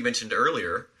I think you mentioned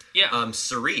earlier. Yeah.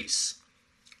 Cerise.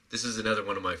 This is another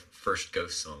one of my first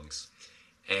Ghost songs.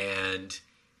 And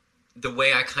the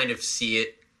way I kind of see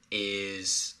it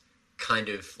is kind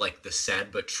of like the sad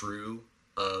but true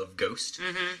of Ghost.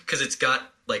 Because it's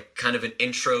got, like, kind of an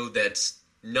intro that's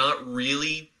not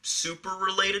really super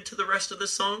related to the rest of the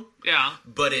song. Yeah.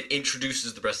 But it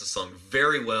introduces the rest of the song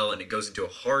very well, and it goes into a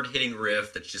hard-hitting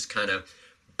riff that's just kind of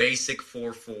basic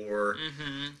 4/4,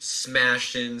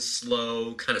 smashing,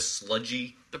 slow, kind of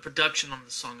sludgy. The production on the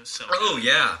song is so Oh, good.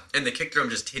 yeah. And the kick drum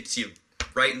just hits you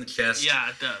right in the chest. Yeah,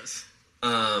 it does.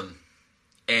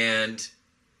 And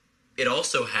it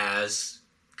also has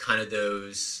kind of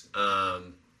those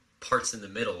parts in the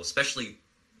middle, especially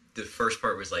the first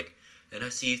part was like, and I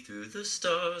see through the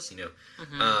stars, you know.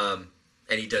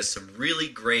 And he does some really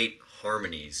great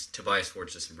harmonies. Tobias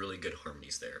Forge does some really good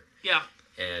harmonies there. Yeah.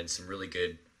 And some really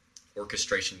good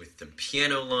orchestration with the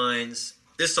piano lines.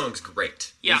 This song's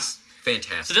great. Yeah. It's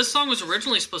fantastic. So this song was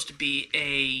originally supposed to be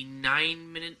a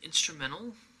 9-minute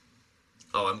instrumental.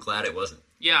 Oh, I'm glad it wasn't.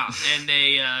 Yeah, and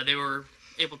they were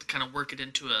able to kind of work it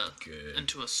into a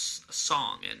Good.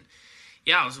 song, and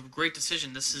yeah, it was a great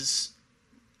decision. This is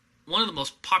one of the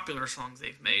most popular songs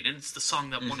they've made, and it's the song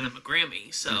that won them a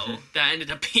Grammy. So that ended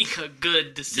up being a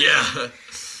good decision. Yeah.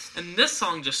 And this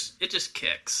song just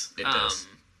kicks. It does.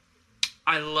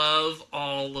 I love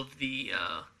all the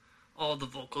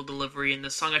vocal delivery in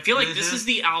this song. I feel like this is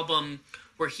the album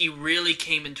where he really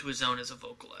came into his own as a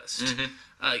vocalist.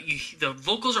 The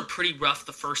vocals are pretty rough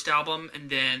the first album, and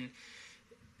then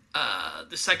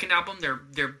the second album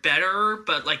they're better,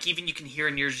 but like even you can hear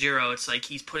in Year Zero, it's like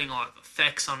he's putting a lot of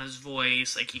effects on his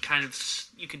voice. Like you can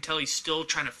tell he's still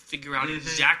trying to figure out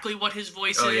exactly what his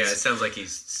voice is. Oh yeah, it sounds like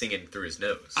he's singing through his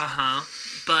nose.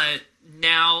 But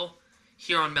now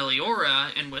here on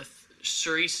Meliora and with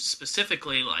Cerise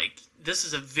specifically, like this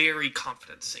is a very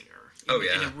confident singer. Oh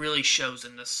yeah, and it really shows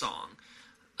in this song.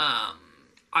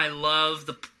 I love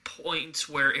the points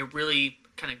where it really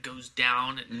kind of goes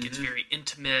down and gets very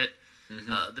intimate.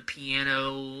 The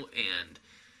piano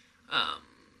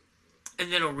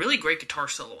and then a really great guitar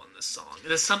solo on this song.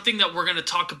 That's something that we're going to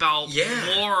talk about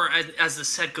more as the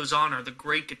set goes on. Are the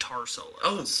great guitar solos?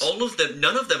 Oh, all of them.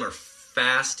 None of them are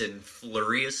fast and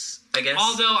furious, I guess.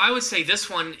 Although I would say this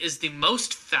one is the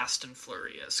most fast and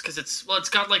furious because it's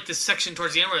got like this section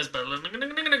towards the end where it's like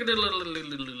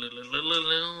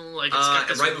it's got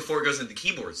this right before it goes into the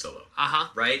keyboard solo.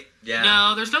 Right? Yeah.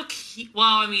 No, there's no key. Well,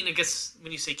 I mean, I guess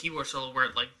when you say keyboard solo, where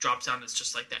it like drops down, it's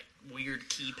just like that weird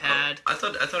keypad. I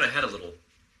thought I had a little.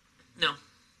 No.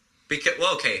 Because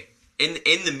okay, in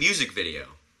the music video.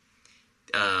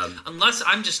 Unless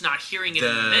I'm just not hearing it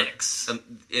in the mix.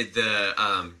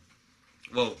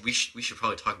 Well, we should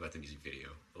probably talk about the music video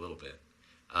a little bit.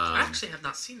 I actually have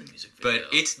not seen the music video.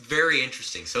 But it's very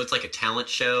interesting. So it's like a talent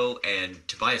show, and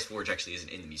Tobias Forge actually isn't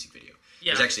in the music video.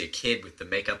 Yeah. There's actually a kid with the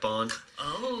makeup on.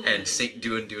 Oh. And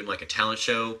doing like a talent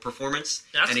show performance.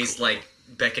 That's and he's cool. like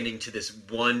beckoning to this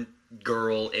one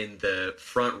girl in the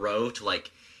front row to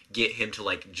like get him to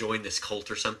like join this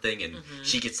cult or something, and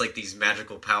she gets like these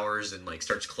magical powers and like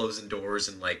starts closing doors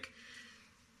and like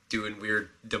doing weird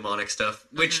demonic stuff,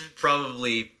 which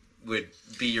probably would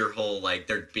be your whole like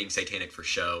they're being satanic for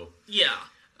show. Yeah.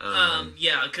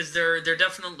 Yeah, because they're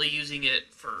definitely using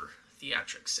it for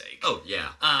theatrics' sake. Oh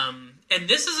yeah. And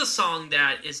this is a song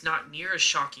that is not near as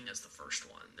shocking as the first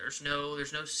one. There's no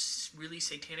really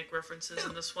satanic references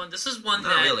in this one. This is one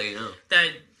Not really, no. that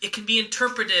it can be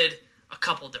interpreted a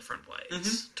couple different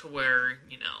ways to where,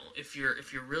 you know, if you're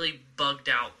really bugged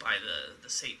out by the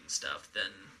Satan stuff,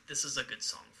 then this is a good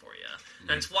song for you.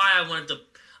 And it's why I wanted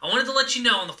to let you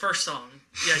know on the first song.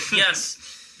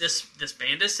 Yes, this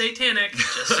band is satanic,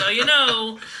 just so you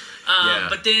know.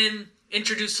 But then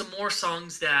introduce some more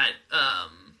songs that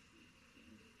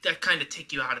that kind of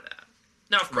take you out of that.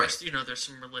 Now, of course, you know, there's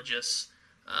some religious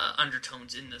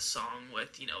undertones in this song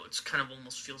with, you know, it's kind of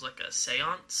almost feels like a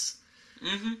seance.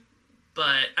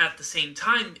 But at the same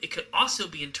time, it could also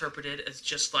be interpreted as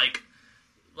just like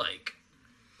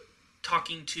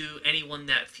talking to anyone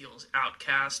that feels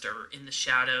outcast or in the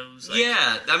shadows. Like,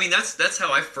 yeah, I mean that's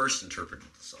how I first interpreted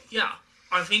the song. Yeah,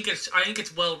 I think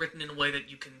it's well written in a way that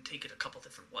you can take it a couple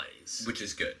different ways, Which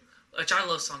is good. Which I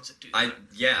love songs that do that.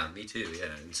 Yeah, me too.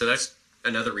 Yeah, and so that's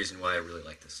another reason why I really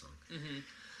like this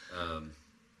song.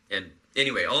 And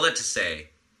anyway, all that to say,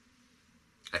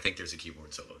 I think there's a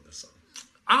keyboard solo in this song.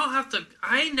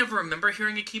 I never remember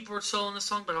hearing a keyboard solo in this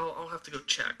song, but I'll have to go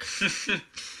check.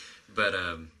 But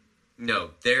no,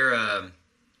 they're and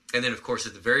then of course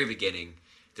at the very beginning,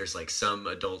 there's like some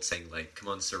adult saying like, "Come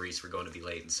on, Cerise, we're going to be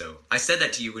late." And so I said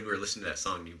that to you when we were listening to that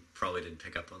song. You probably didn't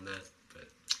pick up on that, but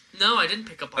no, I didn't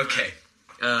pick up on that. Okay,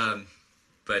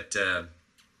 but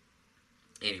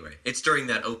anyway, it's during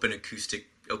that opening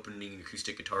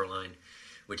acoustic guitar line,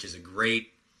 which is a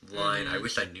great line. I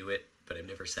wish I knew it but I've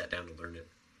never sat down to learn it.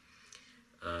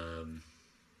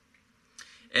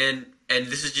 And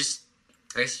this is just,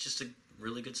 I guess, it's just a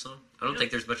really good song. I don't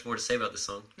think there's much more to say about this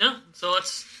song. No, so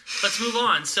let's move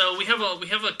on. So we have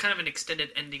a kind of an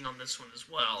extended ending on this one as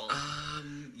well.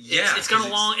 Yeah, it's got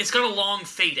a long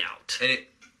fade out. And it,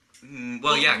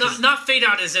 yeah, not fade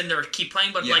out as in they keep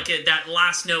playing, but Yeah. that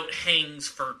last note hangs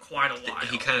for quite a while.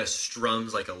 he kind of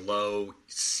strums like a low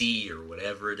C or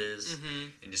whatever it is,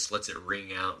 and just lets it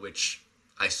ring out. Which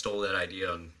I stole that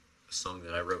idea on a song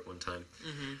that I wrote one time.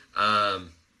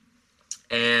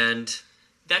 And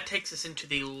that takes us into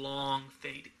the long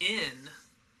fade in.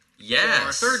 yes, for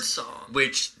our third song.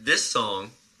 Which this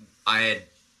song I had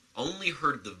only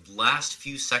heard the last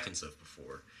few seconds of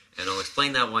before, and I'll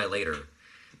explain that why later.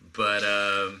 But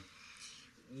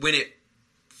when it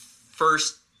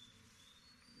first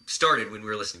started, when we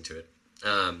were listening to it,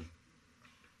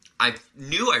 I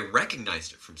knew I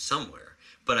recognized it from somewhere,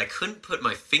 but I couldn't put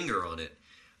my finger on it.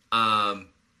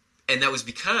 And that was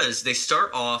because they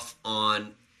start off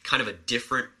on kind of a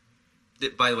different...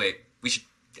 By the way, we should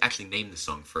actually name the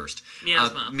song first.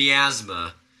 Miasma.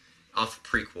 Miasma, off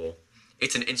Prequel.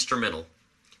 It's an instrumental.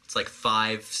 It's like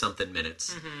 5-something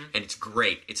minutes, and it's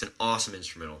great. It's an awesome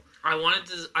instrumental. I wanted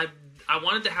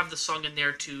to have the song in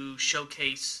there to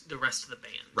showcase the rest of the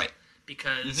band, Right.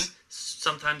 Because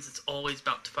sometimes it's always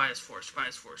about Tobias Forge.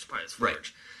 Right.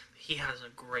 He has a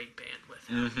great band with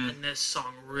him, and this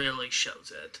song really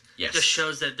shows it. Yes. Just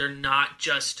shows that they're not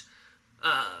just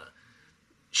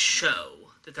show,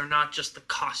 that they're not just the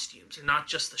costumes, they're not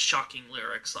just the shocking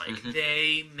lyrics. Like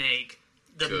they make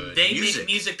Good make music.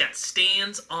 music that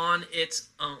stands on its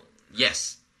own.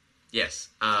 Yes.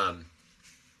 And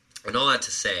all that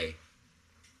to say,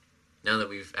 now that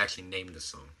we've actually named the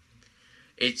song,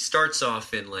 it starts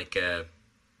off in like a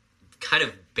kind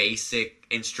of basic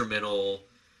instrumental,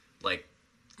 like,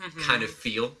 kind of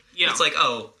feel. Yeah. It's like,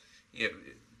 it's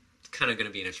kind of going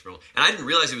to be an instrumental. And I didn't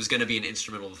realize it was going to be an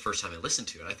instrumental the first time I listened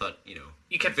to it. I thought, You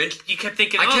kept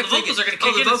thinking, I kept the vocals are going to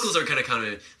kick the in. vocals are going to come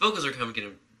in. Vocals are going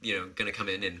to come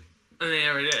in and... And they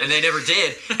never did. And they never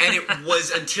did. And it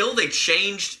was until they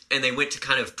changed and they went to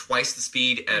kind of twice the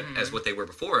speed as what they were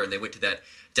before, and they went to that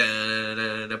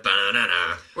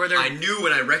da-na-na-ba-na-na. I knew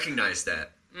when I recognized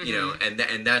that,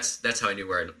 and that's how I knew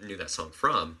where I knew that song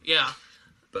from. Yeah.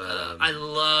 But I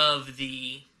love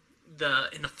in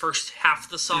the first half of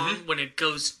the song when it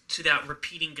goes to that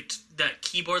repeating that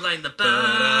keyboard line, the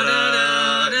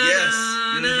yes.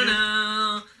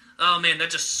 Oh man, that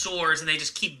just soars, and they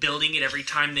just keep building it every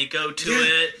time they go to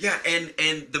it. Yeah, and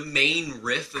the main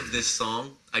riff of this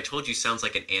song, I told you, sounds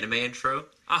like an anime intro,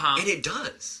 and it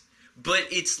does, but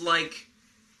it's like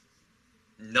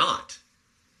not.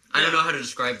 I don't know how to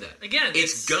describe that. Again,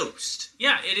 it's Ghost.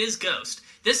 Yeah, it is Ghost.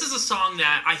 This is a song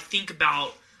that I think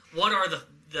about. What are the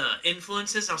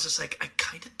influences? I was just like, I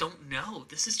kind of don't know.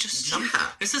 This is just something. Yeah.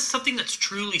 This is something that's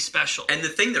truly special. And the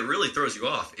thing that really throws you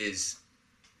off is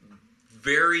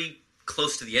very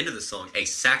close to the end of the song, a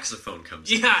saxophone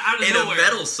comes in. Yeah, out of nowhere. In a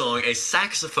metal song, a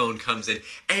saxophone comes in,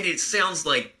 and it sounds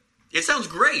great.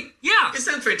 Yeah. It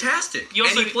sounds fantastic.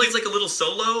 And he plays like a little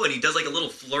solo, and he does like a little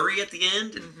flurry at the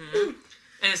end.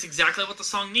 And it's exactly what the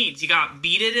song needs. You got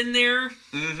Beat It in there.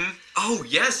 Oh,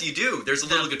 yes, you do. There's a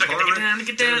little guitar. But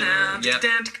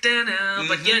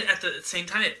yet, at the same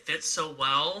time, it fits so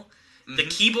well. The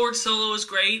keyboard solo is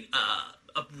great.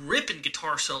 A ripping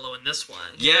guitar solo in this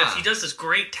one. He does this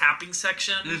great tapping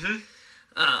section.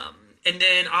 And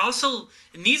then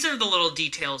and these are the little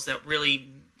details that really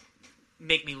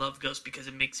make me love Ghost, because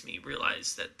it makes me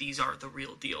realize that these are the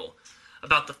real deal.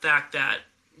 About the fact that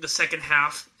the second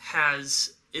half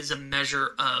is a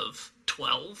measure of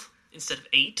 12 instead of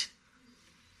 8.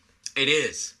 It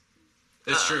is.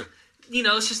 That's true.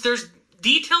 It's just there's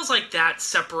details like that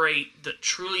separate the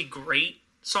truly great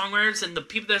songwriters and the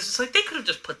people that's just like, they could have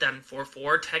just put that in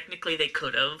 4/4. Technically, they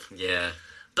could have. Yeah.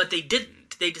 But they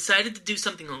didn't. They decided to do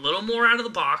something a little more out of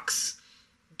the box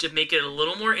to make it a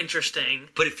little more interesting.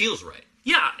 But it feels right.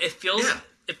 Yeah, it feels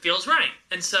right.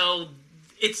 And so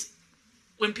it's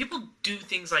when people do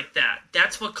things like that,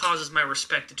 that's what causes my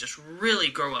respect to just really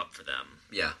grow up for them.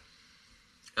 Yeah.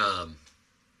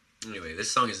 Anyway,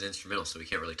 this song is an instrumental, so we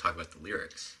can't really talk about the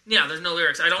lyrics. Yeah, there's no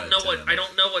lyrics. I don't know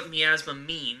what miasma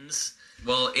means.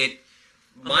 Well,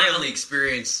 my only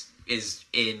experience is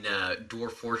in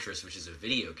Dwarf Fortress, which is a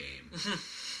video game.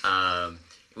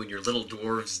 When your little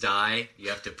dwarves die, you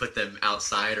have to put them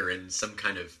outside or in some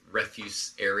kind of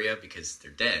refuse area because they're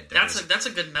dead. That's a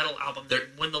good metal album.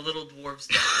 When the little dwarves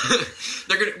die,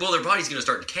 their body's gonna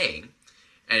start decaying,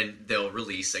 and they'll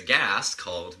release a gas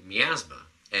called miasma,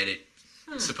 and it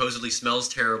supposedly smells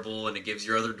terrible, and it gives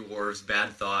your other dwarves bad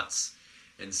thoughts.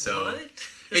 And so, What?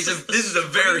 this is a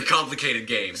very complicated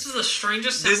game. This is the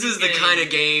strangest. This is the game. kind of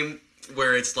game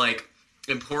where it's like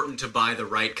important to buy the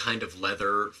right kind of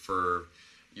leather for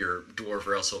your dwarf,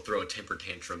 or else he'll throw a temper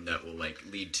tantrum that will like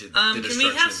lead to the destruction Can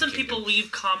we have of some the kingdom. people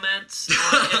leave comments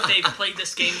if they've played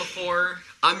this game before?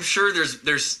 I'm sure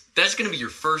there's that's going to be your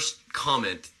first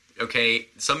comment. Okay,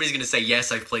 somebody's going to say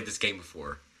yes, I've played this game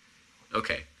before.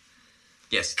 Okay,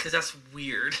 yes. Because that's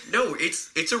weird. No,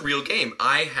 it's a real game.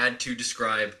 I had to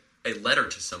describe a letter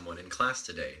to someone in class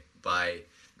today by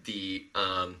the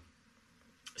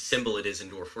symbol it is in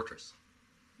Dwarf Fortress.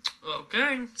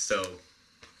 Okay. So,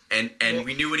 and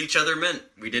we knew what each other meant.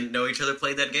 We didn't know each other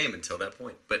played that game until that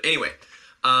point. But anyway,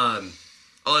 all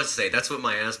I have to say, that's what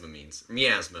miasma means.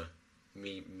 Miasma.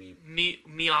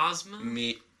 Miasma?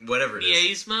 Whatever it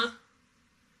is. Miasma?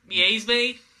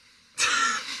 Miasme?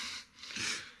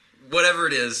 Whatever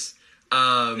it is.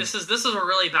 This is a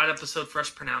really bad episode for us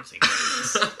pronouncing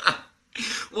things.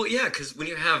 Well, yeah, because when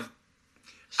you have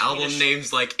album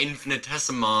names like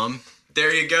Infinitesimum,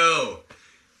 there you go.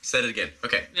 Said it again.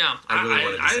 Okay. Yeah, I really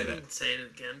wanted to say didn't that. say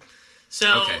it again.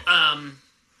 So, Okay.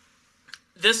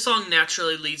 This song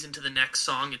naturally leads into the next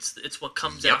song. It's what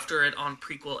comes Yep. after it on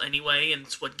prequel anyway, and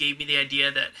it's what gave me the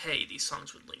idea that, hey, these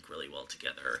songs would link really well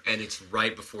together. And it's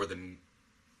right before the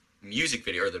music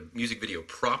video, or the music video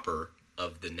proper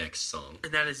of the next song.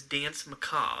 And that is Dance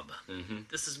Macabre. Mm-hmm.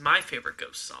 This is my favorite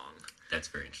Ghost song. That's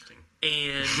very interesting.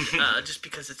 And just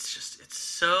because it's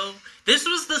so... This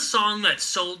was the song that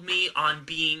sold me on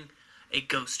being a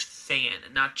Ghost fan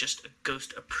and not just a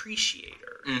Ghost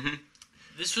appreciator. Mm-hmm.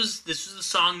 This was the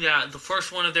song that... The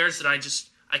first one of theirs that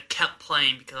I kept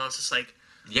playing because I was just like...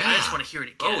 Yeah. I just want to hear it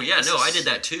again. Oh, yeah, This no, is- I did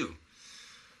that too.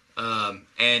 And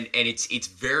it's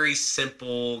very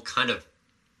simple, kind of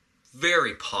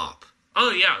very pop.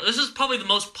 Oh, yeah. This is probably the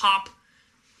most pop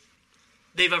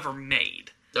they've ever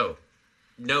made. Oh,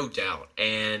 no doubt.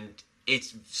 And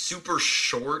it's super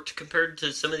short compared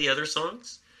to some of the other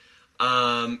songs.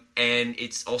 And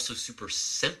it's also super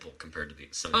simple compared to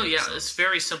some of the other songs. It's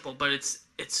very simple, but it's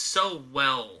so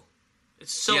well...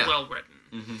 It's so Yeah. well written.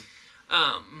 Mm-hmm.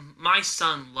 My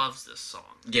son loves this song.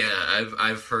 Yeah,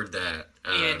 I've heard that.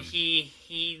 And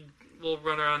he will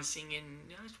run around singing,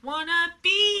 wanna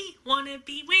be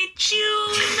with you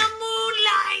in the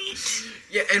moonlight.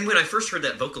 Yeah, and when I first heard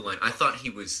that vocal line, I thought he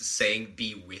was saying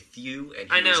 "be with you,"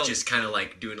 and I he was know. just kind of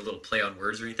like doing a little play on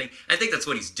words or anything. I think that's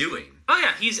what he's doing. Oh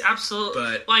yeah, he's absolutely.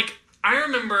 But- like, I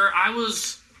remember I'm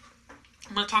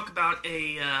gonna talk about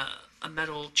a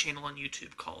metal channel on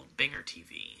YouTube called Banger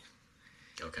TV.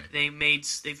 Okay. They've made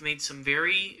some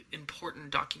very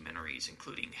important documentaries,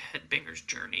 including Headbanger's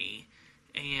Journey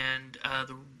and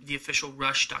the official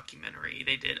Rush documentary.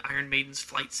 They did Iron Maiden's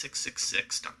Flight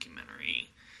 666 documentary.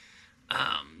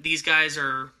 These guys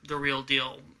are the real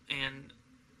deal, and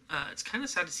it's kind of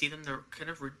sad to see them. They're kind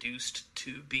of reduced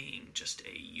to being just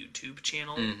a YouTube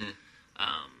channel,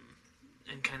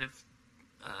 and kind of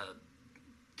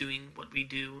doing what we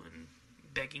do and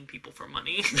begging people for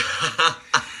money.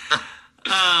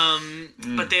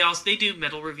 But they do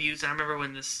metal reviews. And I remember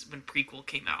when prequel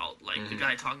came out, like the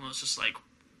guy talking was just like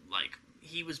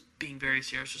he was being very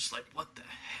serious, just like, what the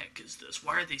heck is this?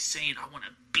 Why are they saying I want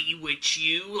to be with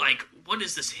you? Like, what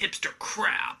is this hipster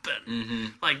crap?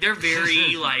 And like they're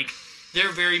very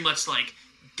they're very much like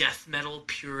death metal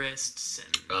purists,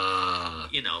 and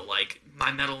like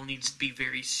my metal needs to be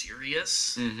very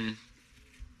serious.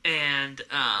 And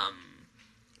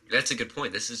That's a good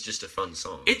point. This is just a fun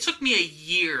song. it took me a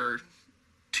year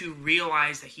to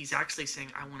realize that he's actually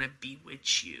saying, I want to be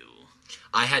with you.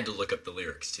 I had to look up the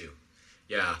lyrics too.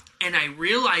 Yeah. And I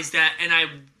realized that, and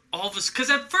because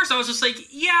at first I was just like,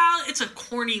 yeah, it's a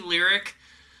corny lyric,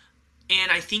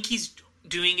 and I think he's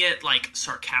doing it, like,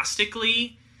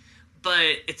 sarcastically, but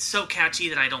it's so catchy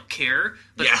that I don't care.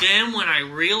 But Yeah. then when I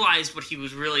realized what he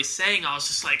was really saying, I was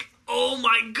just like, oh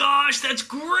my gosh, that's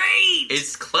great!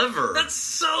 It's clever. That's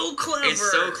so clever!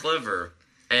 It's so clever.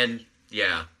 And,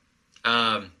 yeah.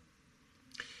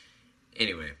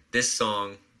 Anyway, this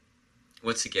song,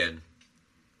 once again,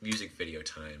 music video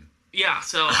time. Yeah,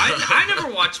 so I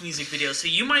never watch music videos, so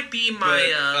you might be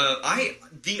my...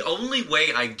 The only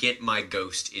way I get my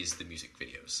Ghost is the music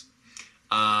videos.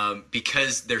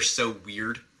 Because they're so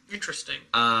weird. Interesting.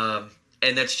 And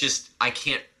that's just, I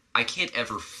can't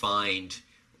ever find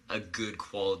a good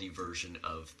quality version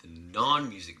of the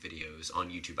non-music videos on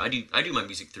YouTube. I do my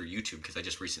music through YouTube because I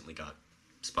just recently got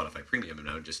Spotify Premium, and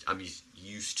I'm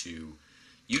used to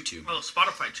YouTube. Well,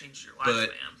 Spotify changed your life, But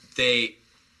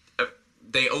man.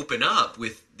 they open up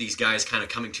with these guys kind of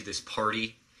coming to this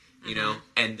party you know,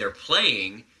 and they're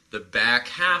playing the back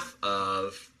half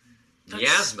of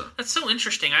Miasma. That's so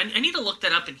interesting. I need to look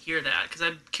that up and hear that, because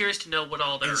I'm curious to know what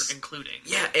all they're including.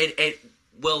 Yeah, and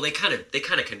well, they kind of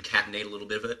concatenate a little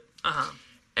bit of it.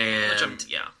 And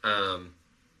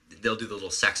they'll do the little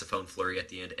saxophone flurry at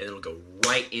the end, and it'll go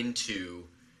right into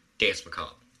Dance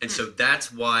Macabre. And so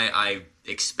that's why I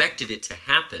expected it to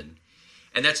happen.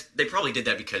 And they probably did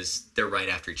that because they're right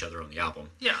after each other on the album.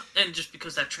 Yeah, and just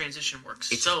because that transition works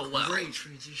It's so a well. great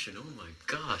transition. Oh my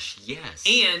gosh, yes.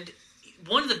 And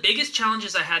one of the biggest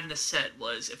challenges I had in this set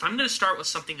was, if I'm going to start with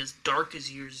something as dark as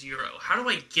Year Zero, how do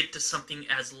I get to something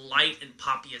as light and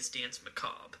poppy as Dance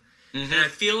Macabre? And I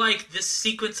feel like this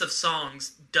sequence of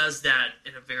songs does that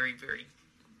in a very, very,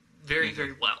 very,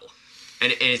 very well.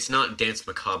 And it's not Dance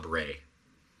Macabre,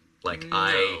 like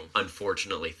I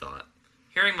unfortunately thought.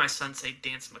 Hearing my son say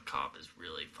Dance Macabre is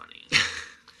really funny.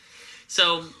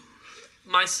 So,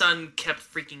 my son kept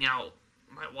freaking out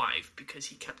my wife because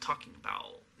he kept talking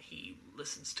about he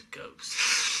listens to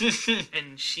ghosts.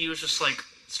 And she was just like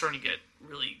starting to get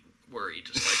really worried,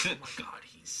 just like, oh my god,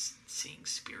 he's seeing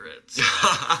spirits.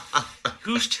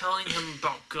 Who's telling him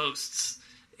about ghosts?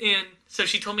 And so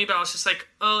she told me about it. I was just like,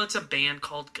 oh, it's a band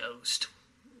called Ghost.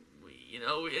 You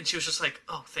know, and she was just like,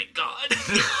 oh, thank God.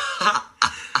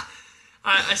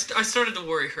 I started to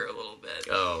worry her a little bit.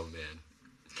 Oh, man.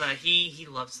 But he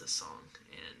loves this song.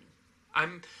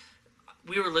 And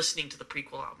we were listening to the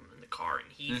prequel album in the car,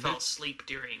 and he fell asleep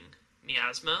during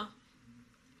Miasma.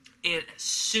 And as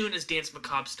soon as Dance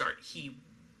Macabre started, he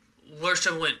lurched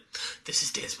and went, this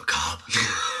is Dance Macabre.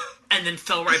 And then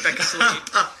fell right back asleep.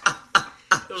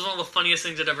 It was one of the funniest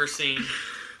things I'd ever seen.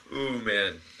 Ooh,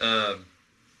 man.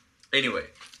 Anyway,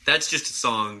 that's just a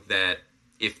song that,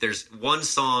 if there's one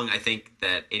song I think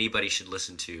that anybody should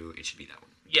listen to, it should be that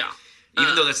one. Yeah.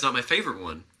 Even though that's not my favorite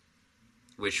one,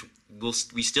 which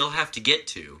we still have to get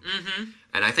to.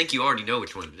 And I think you already know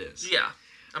which one it is. Yeah,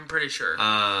 I'm pretty sure.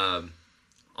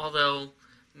 Although,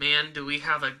 man, do we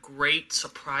have a great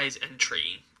surprise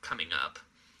entry coming up.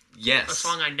 Yes. A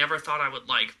song I never thought I would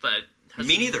like, but has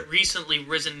Me neither. recently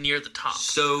risen near the top.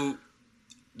 So,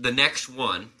 the next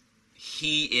one,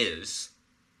 He Is,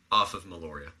 off of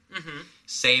Meloria.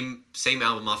 Same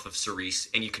album off of Cerise,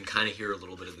 and you can kind of hear a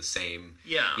little bit of the same.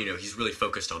 Yeah. You know, he's really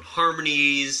focused on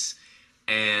harmonies,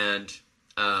 and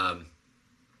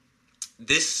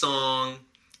this song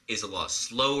is a lot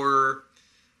slower.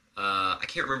 I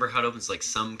can't remember how it opens, like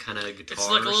some kind of guitar. It's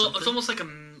like or something. It's almost like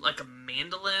a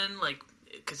mandolin, like,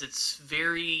 because it's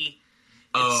very.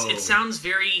 Oh. It sounds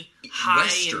very high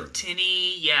Western. and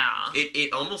tinny. Yeah.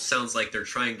 It almost sounds like they're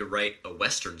trying to write a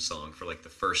Western song for like the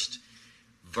first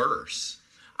verse.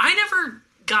 I never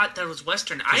got that it was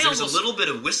Western. There's a little bit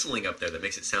of whistling up there that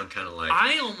makes it sound kind of like.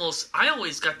 I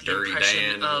always got the Dirty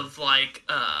impression Band. of like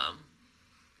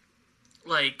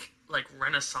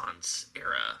Renaissance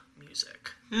era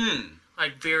music.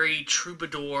 Like very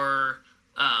troubadour,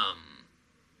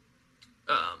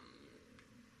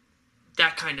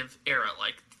 that kind of era,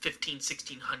 like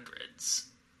 1600s.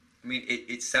 I mean,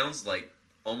 it sounds like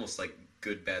almost like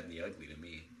Good, Bad, and the Ugly to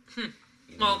me.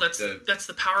 You Well, know, that's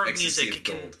the power of ecstasy music.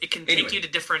 of gold. It can Anyway. take you to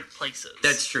different places.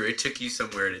 That's true. It took you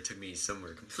somewhere, and it took me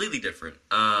somewhere completely different.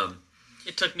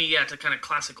 It took me, to kind of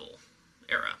classical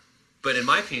era. But in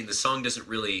my opinion, the song doesn't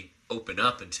really open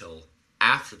up until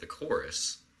after the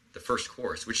chorus, the first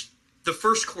chorus, which the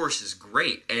first chorus is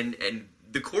great, and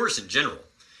the chorus in general.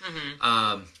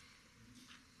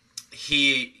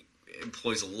 He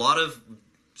employs a lot of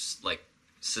like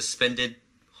suspended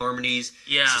harmonies.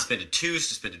 Yeah. Suspended 2,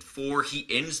 suspended 4. He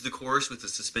ends the chorus with a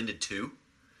suspended 2,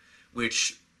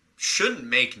 which shouldn't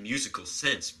make musical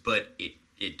sense, but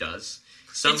it does.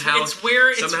 Somehow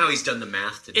he's done the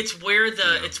math. It's where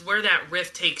that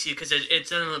riff takes you, because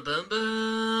it's in the bum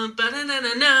bum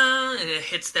ba-da-na-na-na, and it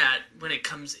hits that when it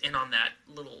comes in on that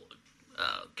little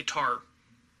guitar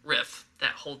riff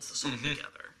that holds the song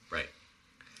together. Right.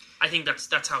 I think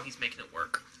that's how he's making it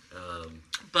work.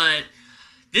 But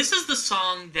this is the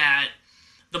song that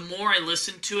the more I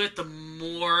listen to it, the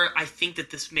more I think that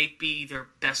this may be their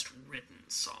best written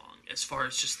song, as far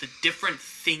as just the different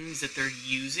things that they're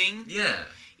using. Yeah.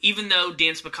 Even though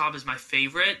Dance Macabre is my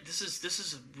favorite, this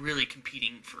is really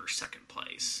competing for second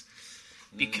place.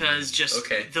 Because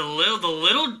the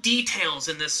little details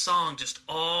in this song just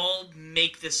all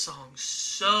make this song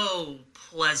so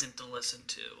pleasant to listen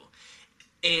to.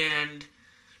 And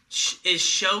is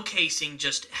showcasing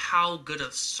just how good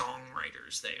of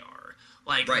songwriters they are.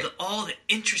 Like, all the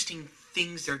interesting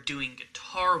things they're doing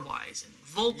guitar-wise and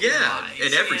vocal-wise. Yeah,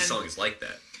 and every song is like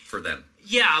that for them.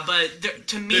 Yeah, but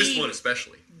to me... This one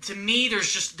especially. To me,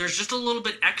 there's just a little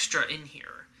bit extra in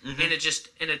here. and it's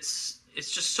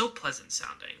just so pleasant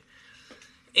sounding.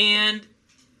 And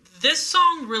this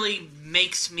song really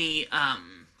makes me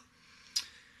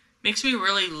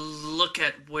really look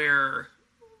at where,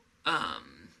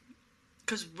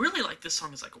 because really, like, this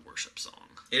song is like a worship song.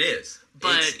 It is,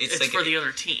 but it's like for the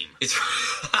other team. It's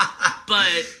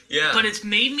but it's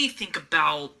made me think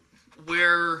about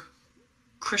where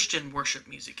Christian worship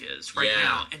music is right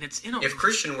now, and it's in a. If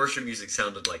Christian worship music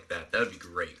sounded like that, that would be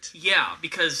great. Yeah,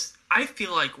 because I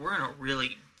feel like we're in a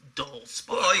really dull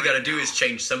spot. Well, all you got to do is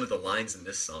change some of the lines in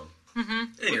this song,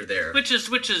 and you're there. Which is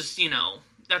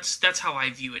that's how I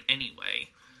view it anyway.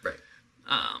 Right.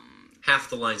 Half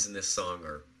the lines in this song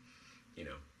are,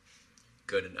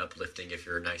 good and uplifting if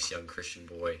you're a nice young Christian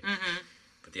boy,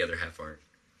 but the other half aren't.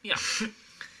 Yeah.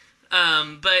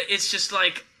 But it's just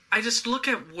like, I just look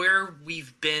at where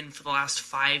we've been for the last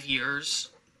 5 years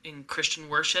in Christian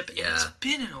worship, and it's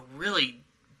been in a really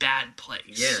bad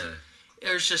place. Yeah.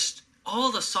 There's just, all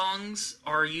the songs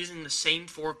are using the same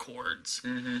 4 chords.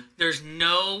 There's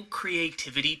no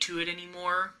creativity to it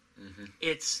anymore.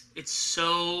 It's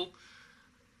so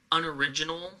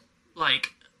unoriginal.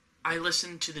 Like, I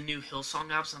listen to the new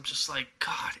Hillsong albums, and I'm just like,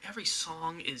 God, every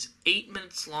song is 8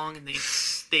 minutes long, and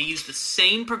they use the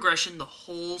same progression the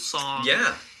whole song.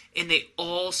 Yeah. And they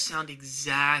all sound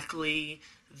exactly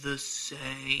the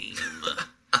same.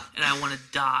 And I want to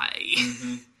die.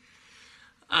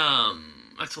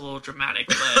 That's a little dramatic,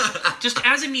 but just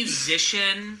as a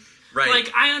musician, right.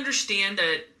 Like, I understand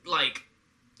that, like,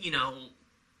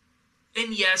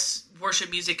 and yes, worship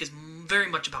music is very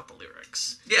much about the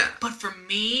lyrics. Yeah. But for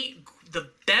me, the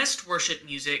best worship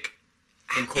music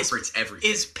incorporates everything.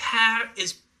 Is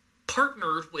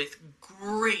partnered with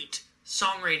great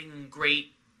songwriting and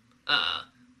great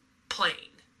playing.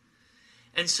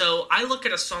 And so I look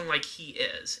at a song like He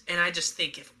Is, and I just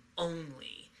think, if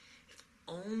only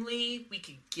we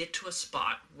could get to a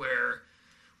spot where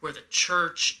the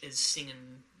church is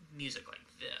singing music like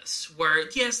this, where,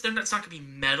 yes, it's not going to be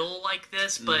metal like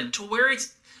this, but to where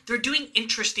they're doing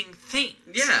interesting things.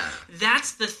 Yeah.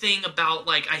 That's the thing about,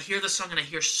 like, I hear the song and I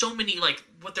hear so many, like,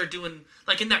 what they're doing,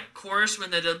 like, in that chorus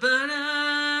when they do,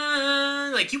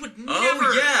 like, you would never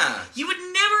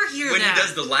hear when that. He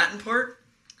does the Latin part?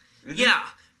 Yeah.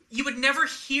 You would never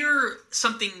hear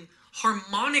something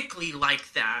harmonically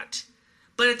like that,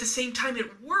 but at the same time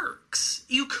it works.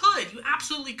 You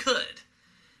absolutely could.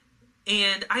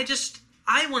 And I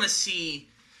want to see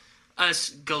us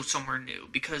go somewhere new,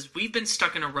 because we've been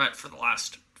stuck in a rut for the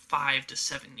last 5 to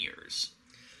 7 years.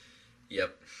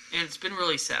 Yep. And it's been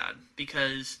really sad,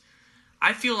 because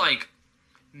I feel like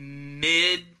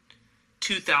mid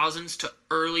 2000s to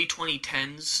early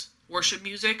 2010s worship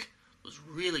music was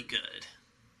really good.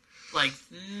 Like,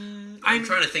 I'm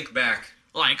trying to think back.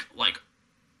 Like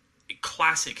a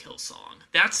classic Hillsong.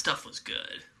 That stuff was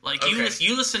good. Like, okay.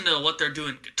 you listen to what they're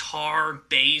doing, guitar,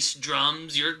 bass,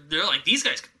 drums, they're like, these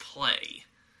guys can play.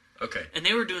 Okay. And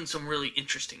they were doing some really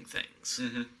interesting things.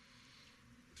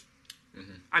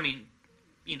 I mean,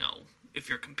 if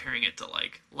you're comparing it to,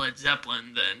 like, Led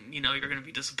Zeppelin, then, you're going to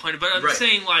be disappointed. But I'm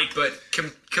saying, like... But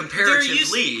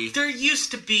comparatively... There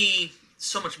used to be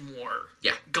so much more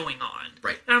going on.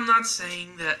 Right. And I'm not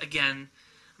saying that, again,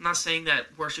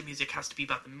 worship music has to be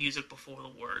about the music before the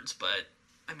words, but,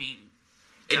 I mean...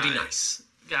 It'd be nice.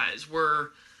 Guys,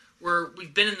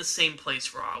 we've been in the same place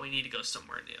for a while. We need to go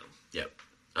somewhere new. Yep.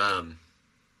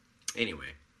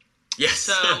 Anyway. Yes.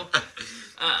 So...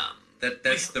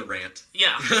 That's the rant.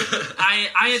 Yeah.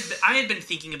 I had been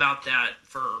thinking about that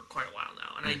for quite a while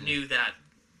now, and I knew that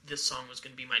this song was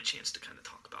going to be my chance to kind of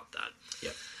talk about that.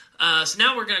 Yeah. So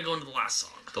now we're going to go into the last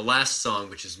song. The last song,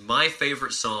 which is my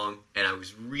favorite song, and it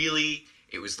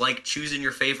was like choosing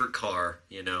your favorite car,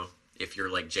 if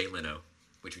you're like Jay Leno,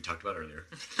 which we talked about earlier.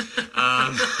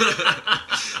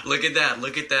 Look at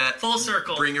that. Full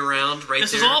circle. Bring around right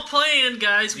this there. This is all planned,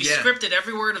 guys. We scripted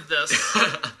every word of this.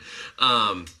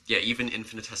 Even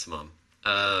infinitesimum.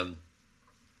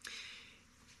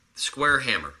 Square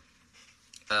Hammer.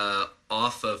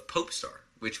 Off of Pope Star,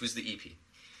 which was the EP.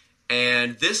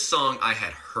 And this song I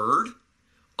had heard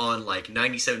on, like,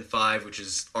 97.5, which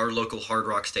is our local hard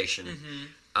rock station.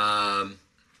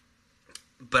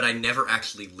 But I never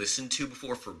actually listened to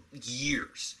before for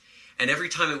years. And every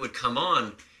time it would come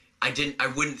on,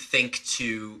 I wouldn't think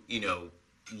to,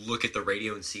 look at the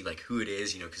radio and see, like, who it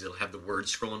is, because it'll have the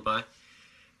words scrolling by.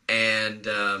 And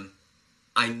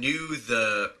I knew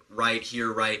the Right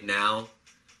Here, Right Now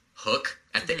hook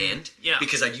at the end. Yeah.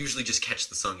 Because I'd usually just catch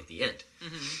the song at the end.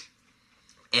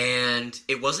 And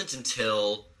it wasn't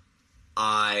until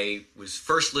I was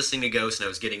first listening to Ghost, and I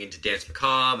was getting into Dance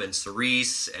Macabre and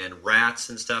Cerise and Rats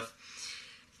and stuff.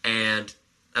 And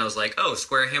I was like, oh,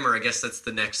 Square Hammer, I guess that's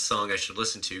the next song I should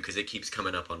listen to because it keeps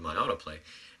coming up on my autoplay.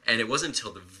 And it wasn't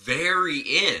until the very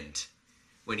end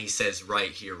when he says, right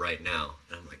here, right now.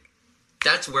 And I'm like,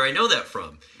 that's where I know that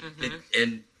from.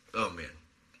 And, oh, man.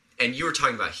 And you were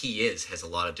talking about He Is has a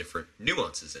lot of different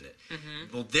nuances in it.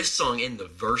 Well, this song in the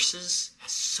verses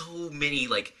has so many,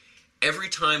 like, every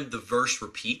time the verse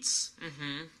repeats,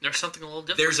 there's something a little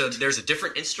different. There's a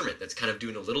different instrument that's kind of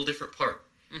doing a little different part.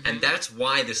 And that's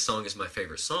why this song is my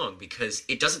favorite song, because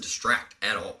it doesn't distract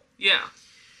at all. Yeah.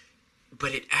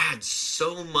 But it adds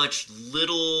so much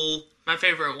little... My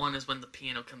favorite one is when the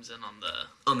piano comes in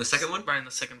on the second one? Right in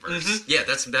the second verse. Yeah,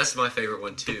 that's my favorite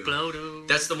one too.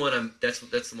 That's the one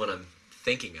I'm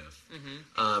thinking of.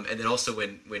 And then also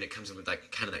when it comes in with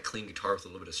like kind of that clean guitar with a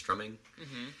little bit of strumming.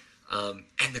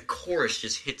 And the chorus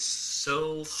just hits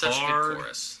so Such hard. a good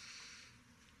chorus.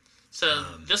 So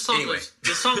this song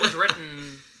was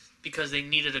written because they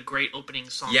needed a great opening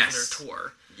song for their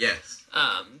tour. Yes.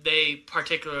 They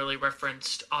particularly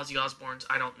referenced Ozzy Osbourne's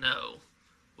 "I Don't Know,"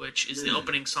 which is the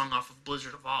opening song off of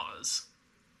Blizzard of Oz.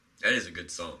 That is a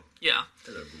good song. Yeah.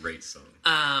 That's a great song.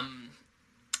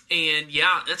 And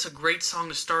yeah, that's a great song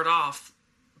to start off.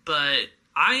 But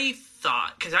I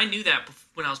thought, because I knew that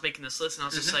when I was making this list, and I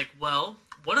was just like, well,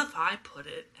 what if I put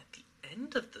it at the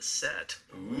end of the set?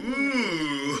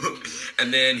 Ooh.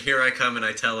 And then here I come and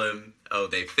I tell him, oh,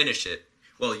 they finish it.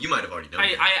 Well, you might have already known.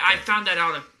 I found that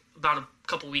out about a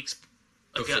couple weeks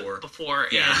before.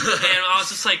 Yeah. And I was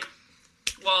just like,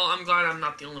 well, I'm glad I'm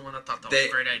not the only one that thought that was a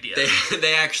great idea.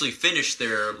 They actually finished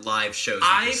their live shows.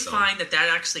 I find that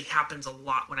actually happens a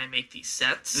lot when I make these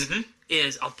sets.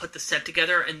 Is I'll put the set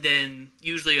together, and then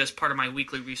usually as part of my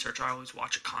weekly research, I always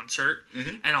watch a concert,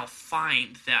 and I'll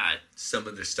find that some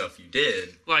of the stuff you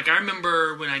did. Like, I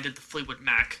remember when I did the Fleetwood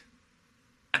Mac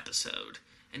episode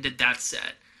and did that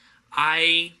set,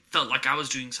 I felt like I was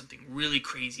doing something really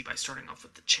crazy by starting off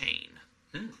with the chain.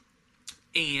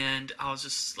 And I was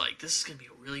just like, this is going to be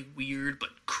a really weird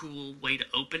but cool way to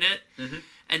open it.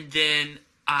 And then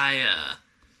I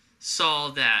saw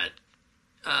that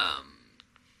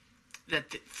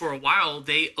for a while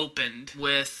they opened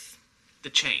with the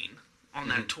chain on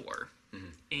that tour.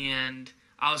 And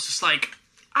I was just like,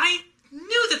 I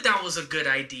knew that was a good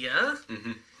idea.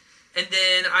 And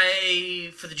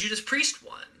then for the Judas Priest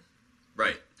one,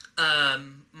 right?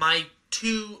 My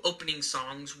two opening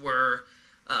songs were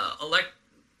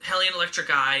Hellion Electric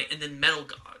Eye and then Metal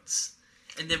Gods.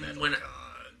 And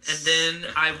then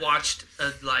I watched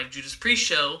a live Judas Priest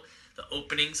show. The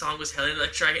opening song was Hellion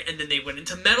Electric Eye, and then they went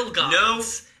into Metal Gods. No.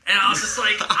 And I was just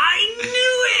like, I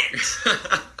knew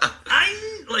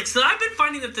it. So I've been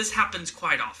finding that this happens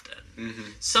quite often.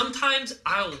 Sometimes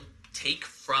I'll take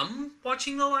from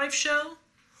watching the live show.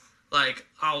 Like,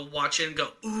 I'll watch it and go,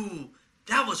 ooh,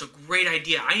 that was a great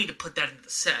idea. I need to put that into the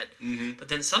set. But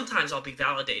then sometimes I'll be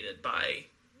validated by,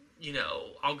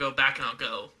 I'll go back and I'll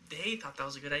go, they thought that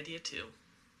was a good idea too.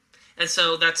 And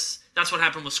so that's what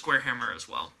happened with Square Hammer as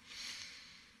well.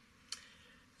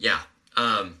 Yeah.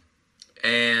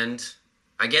 And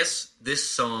I guess this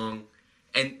song,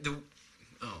 I'm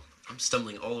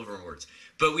stumbling all over my words.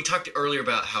 But we talked earlier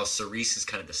about how Cerise is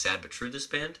kind of the sad but true this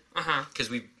band. Because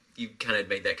you kind of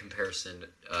made that comparison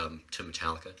to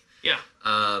Metallica. Yeah.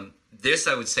 This,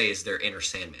 I would say, is their Enter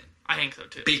Sandman. I think so,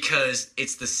 too. Because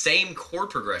it's the same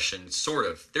chord progression, sort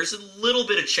of. There's a little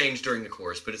bit of change during the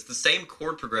chorus, but it's the same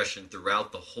chord progression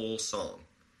throughout the whole song.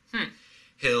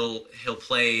 He'll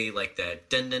play like that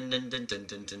dun dun dun dun dun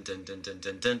dun dun dun dun dun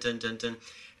dun dun dun dun dun,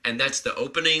 and that's the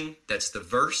opening, that's the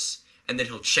verse, and then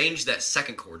he'll change that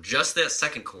second chord, just that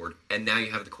second chord, and now you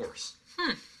have the chorus.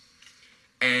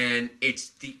 And it's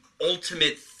the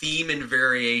ultimate theme and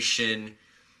variation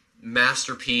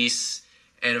masterpiece.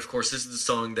 And of course, this is the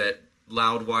song that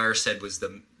Loudwire said was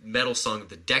the metal song of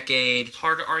the decade. It's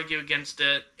hard to argue against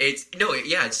it.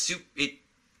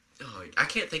 I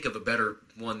can't think of a better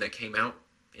one that came out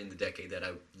in the decade that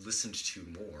I listened to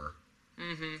more.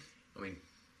 I mean,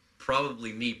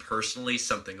 probably me personally,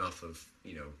 something off of,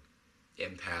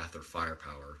 Empath or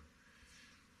Firepower.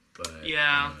 But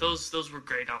yeah, those were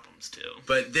great albums too.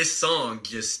 But this song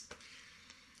just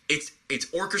it's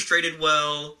orchestrated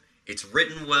well, it's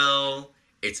written well,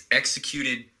 it's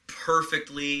executed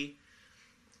perfectly,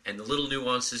 and the little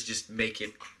nuances just make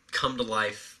it come to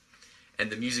life. And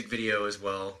the music video as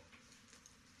well,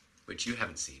 which you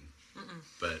haven't seen.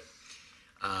 But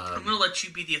I'm going to let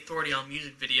you be the authority on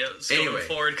music videos going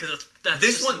forward, because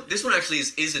this one actually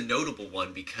is a notable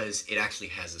one because it actually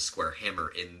has a Square Hammer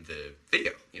in the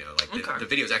video. You know, like Okay. the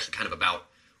video is actually kind of about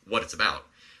what it's about.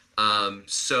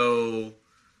 So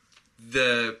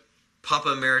the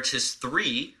Papa Emeritus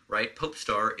 3, right, Pope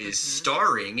Star, is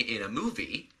starring in a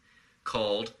movie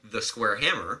called The Square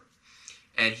Hammer,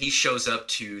 and he shows up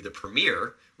to the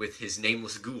premiere with his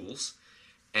nameless ghouls,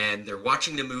 and they're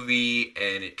watching the movie,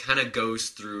 and it kind of goes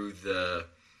through the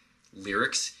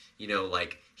lyrics, you know,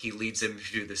 like he leads them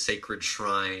to the sacred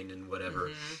shrine and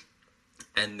whatever,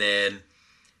 and then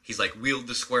he's like, wield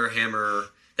the square hammer.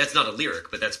 That's not a lyric,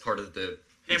 but that's part of the...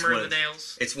 Hammer of the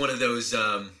nails. It's one of those...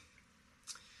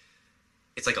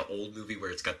 it's like an old movie where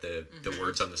it's got the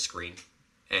words on the screen,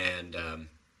 and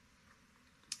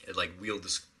it like wield the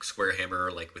square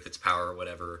hammer like with its power or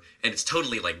whatever, and it's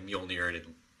totally like Mjolnir and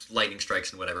lightning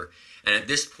strikes and whatever. And at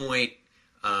this point,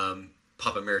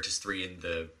 Papa Emeritus 3 in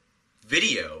the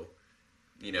video,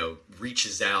 you know,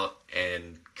 reaches out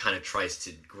and kind of tries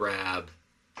to grab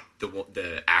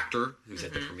the actor who's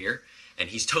at the premiere, and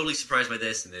he's totally surprised by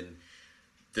this, and then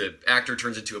the actor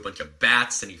turns into a bunch of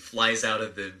bats and he flies out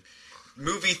of the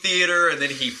movie theater, and then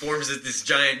he forms this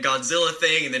giant Godzilla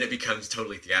thing, and then it becomes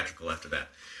totally theatrical after that.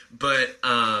 But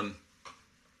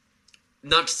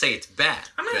not to say it's bad.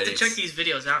 I'm gonna have to check these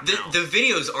videos out now. The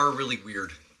videos are really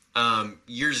weird.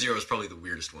 Year Zero is probably the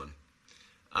weirdest one.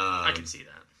 I can see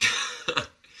that.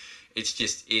 It's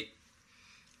just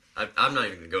I'm not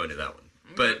even gonna go into that one.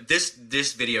 But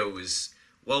this video was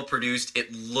well produced.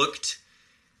 It looked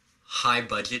high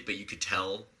budget, but you could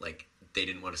tell like they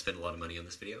didn't want to spend a lot of money on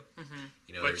this video.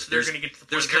 You know, But they're going to get to the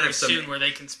point very soon where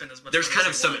they can spend as much money There's kind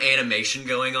of as they some want. animation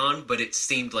going on, but it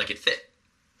seemed like it fit.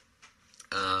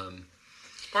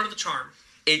 Part of the charm.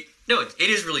 It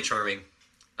is really charming.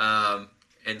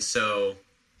 And so,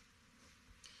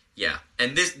 yeah.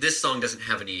 And this song doesn't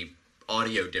have any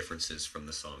audio differences from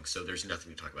the song, so there's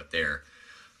nothing to talk about there.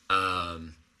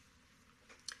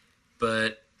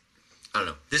 But, I don't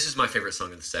know. This is my favorite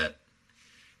song of the set.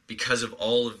 Because of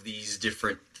all of these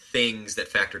different things that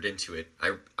factored into it,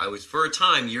 I was, for a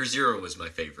time, Year Zero was my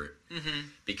favorite.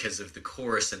 Because of the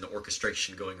chorus and the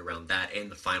orchestration going around that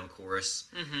and the final chorus.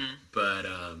 But,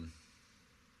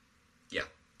 yeah.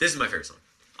 This is my favorite song.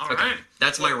 All right.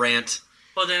 That's my rant.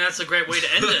 Well, then that's a great way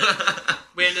to end it.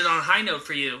 We ended on a high note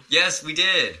for you. Yes, we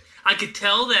did. I could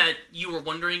tell that you were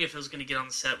wondering if it was going to get on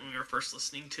the set when we were first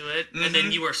listening to it, and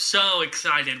then you were so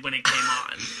excited when it came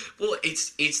on. Well,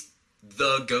 it's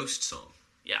the Ghost song.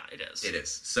 Yeah, it is. It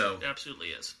is. So It absolutely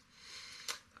is.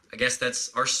 I guess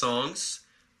that's our songs.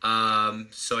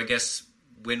 So I guess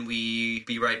when we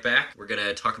be right back, we're going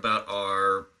to talk about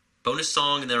our bonus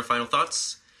song and then our final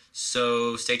thoughts.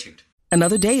 So stay tuned.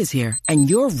 Another day is here, and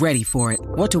you're ready for it.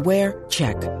 What to wear?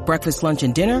 Check. Breakfast, lunch,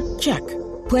 and dinner? Check.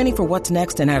 Planning for what's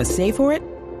next and how to save for it?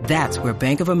 That's where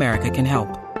Bank of America can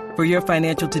help. For your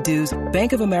financial to-dos,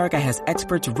 Bank of America has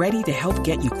experts ready to help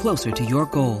get you closer to your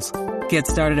goals. Get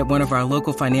started at one of our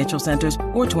local financial centers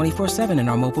or 24/7 in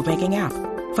our mobile banking app.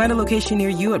 Find a location near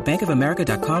you at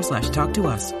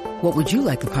bankofamerica.com/talktous. What would you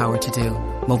like the power to do?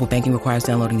 Mobile banking requires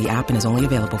downloading the app and is only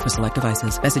available for select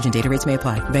devices. Message and data rates may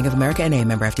apply. Bank of America NA,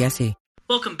 member FDIC.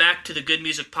 Welcome back to the Good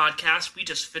Music Podcast. We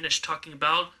just finished talking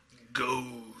about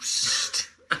Ghost.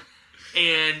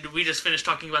 And we just finished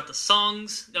talking about the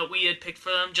songs that we had picked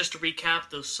for them. Just to recap,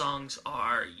 those songs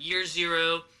are Year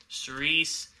Zero,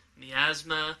 Cerise,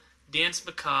 Miasma, Dance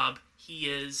Macabre, He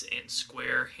Is, and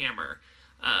Square Hammer.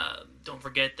 Don't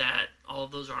forget that all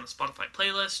of those are on a Spotify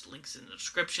playlist. Links in the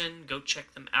description. Go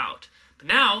check them out. But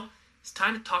now, it's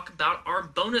time to talk about our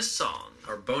bonus song.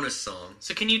 Our bonus song.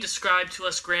 So can you describe to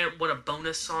us, Grant, what a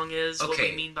bonus song is? What Okay.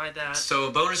 we mean by that? So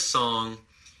a bonus song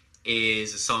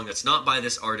is a song that's not by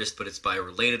this artist, but it's by a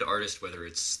related artist, whether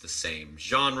it's the same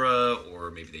genre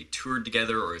or maybe they toured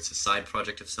together or it's a side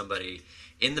project of somebody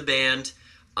in the band.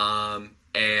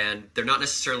 And they're not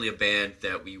necessarily a band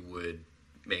that we would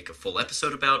make a full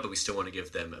episode about, but we still want to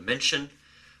give them a mention.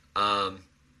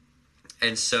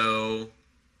 And so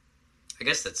I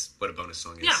guess that's what a bonus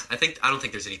song is. Yeah. I don't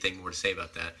think there's anything more to say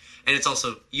about that. And it's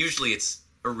also, usually it's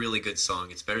a really good song.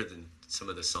 It's better than some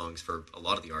of the songs for a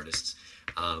lot of the artists.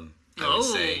 I would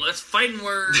say, that's fighting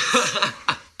words.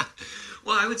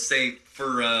 well, I would say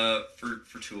for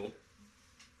Tool.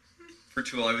 For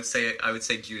Tool, I would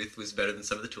say Judith was better than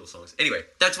some of the Tool songs. Anyway,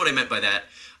 that's what I meant by that.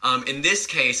 In this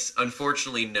case,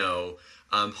 unfortunately, no.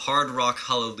 Hard Rock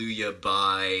Hallelujah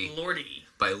by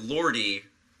Lordi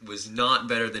was not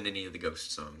better than any of the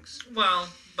Ghost songs. Well,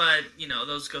 but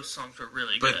those Ghost songs were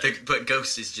really good. But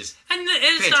Ghost is just and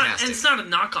it's not a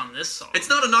knock on this song. It's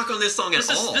not a knock on this song at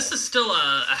all. This is still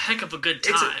a heck of a good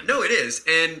time. No, it is,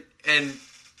 and and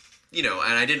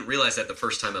I didn't realize that the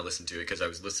first time I listened to it because I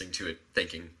was listening to it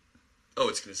thinking, oh,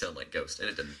 it's going to sound like Ghost, and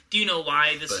it didn't. Do you know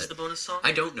why this is But the bonus song?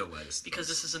 I don't know why this is Because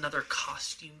this is another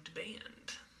costumed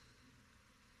band.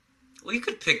 Well, you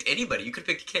could pick anybody. You could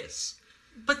pick Kiss.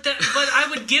 But I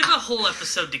would give a whole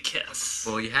episode to Kiss.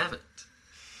 Well, you haven't.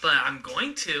 But I'm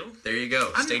going to. There you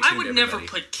go. Stay tuned, I would never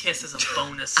everybody. put Kiss as a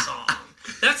bonus song.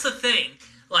 That's the thing.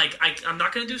 Like, I'm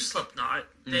not going to do Slipknot.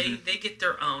 They get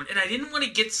their own. And I didn't want to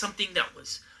get something that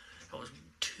was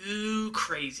too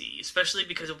crazy, especially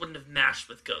because it wouldn't have matched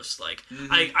with Ghost. Like,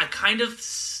 I kind of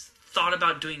thought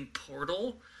about doing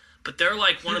Portal, but they're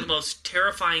like one of the most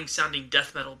terrifying sounding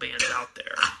death metal bands out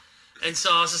there. And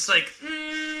so I was just like,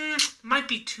 might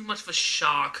be too much of a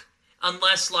shock,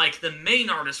 unless like the main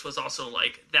artist was also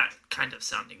like that kind of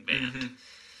sounding band.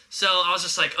 So I was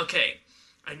just like, okay,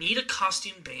 I need a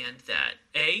costume band that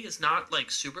A, is not like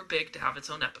super big to have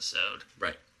its own episode.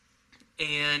 Right.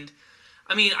 And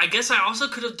I mean, I guess I also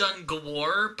could have done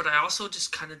Gwar, but I also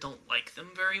just kind of don't like them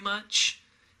very much.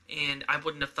 And I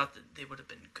wouldn't have thought that they would have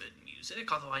been good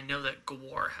music, although I know that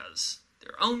Gwar has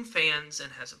their own fans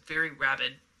and has a very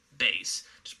rabid base.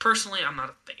 Just personally, I'm not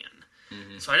a fan.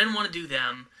 So I didn't want to do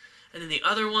them. And then the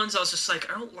other ones, I was just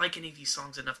like, I don't like any of these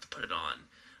songs enough to put it on.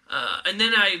 And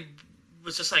then I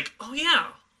was just like, oh yeah,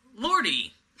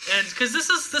 Lordi. And because this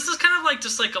is kind of like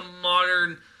just like a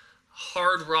modern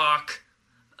hard rock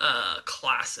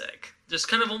classic. Just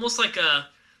kind of almost like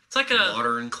it's like a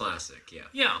modern classic, yeah.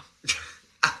 Yeah.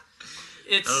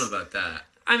 It's, I don't know about that.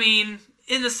 I mean,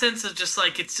 in the sense of just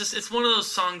like, it's one of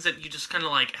those songs that you just kind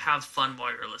of like have fun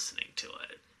while you're listening to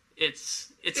it. It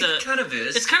kind of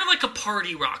is. It's kind of like a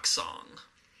party rock song.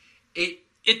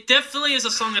 It definitely is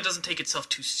a song that doesn't take itself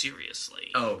too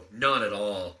seriously. Oh, not at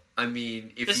all. I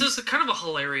mean, this is kind of a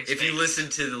hilarious If thing. you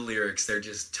listen to the lyrics, they're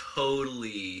just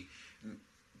totally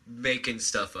making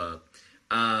stuff up.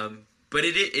 But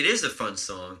it is a fun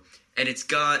song, and it's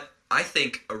got, I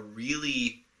think, a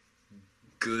really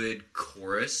good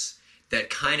chorus that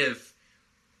kind of,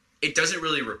 it doesn't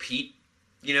really repeat,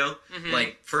 you know?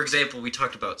 Like, for example, we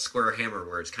talked about Square Hammer,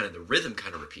 where it's kind of the rhythm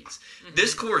kind of repeats.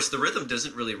 This chorus, the rhythm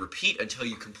doesn't really repeat until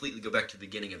you completely go back to the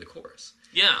beginning of the chorus.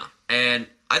 Yeah. And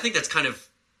I think that's kind of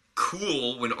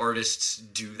cool when artists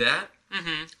do that,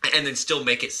 and then still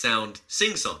make it sound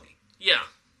sing-songy. Yeah.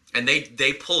 And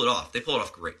they pull it off. They pull it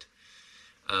off great.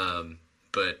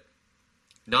 But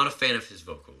not a fan of his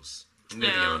vocals. I'm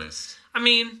going to be honest. I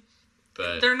mean,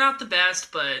 But they're not the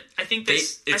best, but I think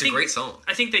it's a great song.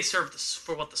 I think they serve this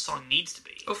for what the song needs to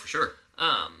be. Oh, for sure.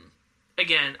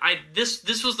 Again,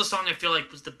 this was the song I feel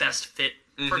like was the best fit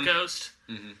for Ghost.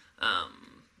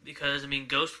 Because I mean,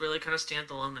 Ghost really kind of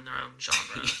stands alone in their own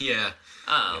genre. Yeah.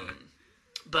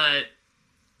 But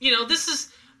you know, this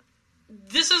is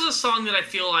a song that I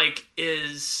feel like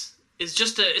is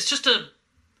just a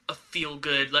feel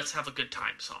good, let's have a good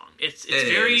time song. It's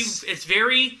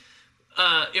very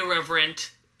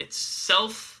irreverent. It's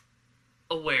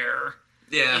self-aware.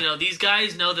 Yeah. You know, these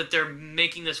guys know that they're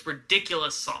making this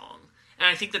ridiculous song, and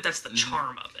I think that that's the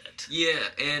charm of it. Yeah,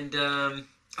 and gosh,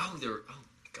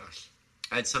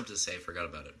 I had something to say. I forgot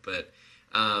about it, but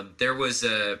there was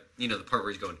the part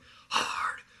where he's going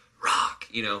hard rock.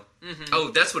 You know,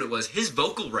 oh, that's what it was. His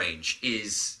vocal range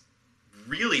is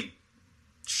really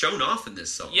shown off in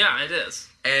this song. Yeah, it is.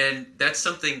 And that's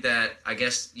something that I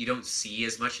guess you don't see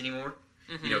as much anymore.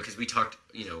 You know, because we talked,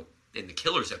 in the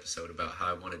Killers episode about how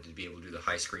I wanted to be able to do the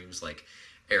high screams like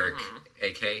Eric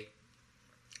A.K.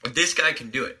 This guy can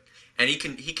do it. And he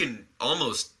can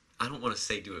almost, I don't want to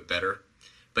say do it better,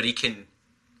 but he can,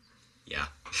 yeah.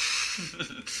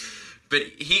 But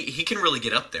he can really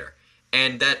get up there.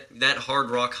 And that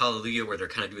hard rock hallelujah where they're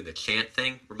kind of doing the chant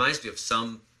thing reminds me of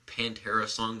some Pantera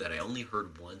song that I only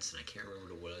heard once, and I can't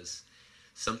remember what it was.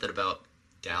 Something about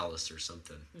Dallas or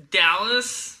something.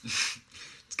 Dallas?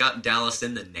 It's got Dallas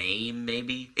in the name,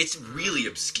 maybe. It's really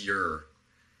obscure.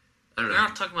 I don't know. You're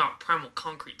not talking about Primal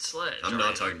Concrete Sledge. I'm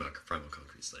not talking about Primal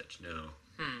Concrete Sledge, no.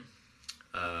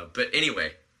 But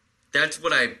anyway, that's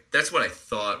what I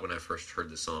thought when I first heard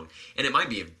the song, and it might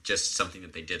be just something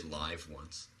that they did live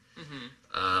once.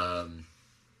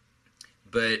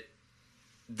 But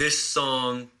this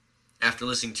song, after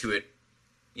listening to it,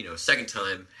 second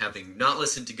time, having not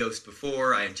listened to Ghost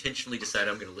before, I intentionally decided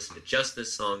I'm going to listen to just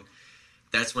this song.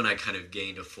 That's when I kind of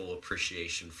gained a full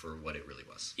appreciation for what it really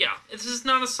was. Yeah, this is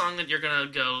not a song that you're going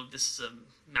to go, this is a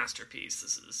masterpiece,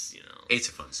 this is, It's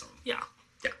a fun song. Yeah.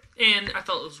 Yeah. And I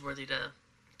felt it was worthy to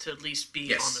at least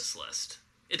be on this list.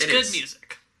 It's good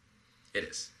music. It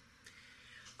is.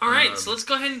 All right, so let's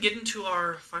go ahead and get into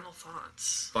our final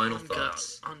thoughts. Final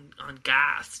thoughts. On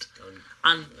Ghost.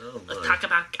 Let's talk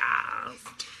about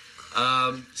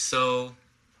Ghost. So,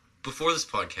 before this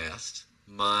podcast,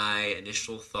 my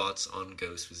initial thoughts on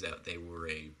Ghost was that they were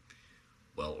a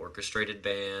well-orchestrated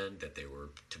band, that they were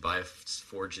Tobias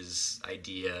Forge's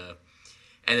idea,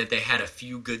 and that they had a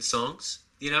few good songs,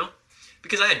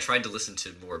 Because I had tried to listen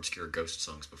to more obscure Ghost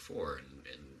songs before, and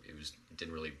it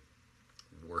didn't really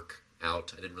work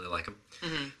out. I didn't really like them.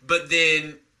 Mm-hmm. But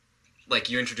then,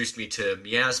 you introduced me to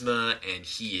Miasma and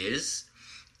He Is,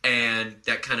 and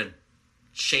that kind of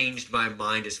changed my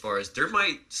mind as far as there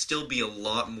might still be a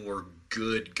lot more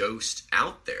good Ghost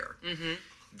out there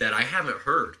that I haven't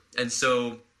heard. And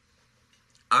so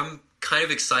I'm kind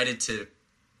of excited to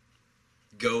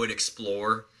go and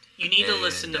explore. You need to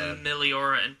listen to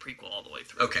Meliora and Prequel all the way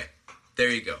through. Okay, there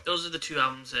you go. Those are the two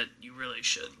albums that you really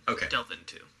should delve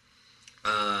into.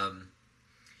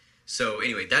 So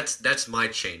anyway, that's my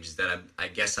change, is that I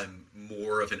guess I'm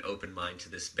more of an open mind to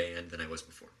this band than I was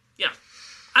before. Yeah.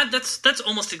 That's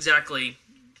almost exactly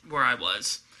where I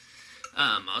was.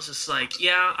 I was just like,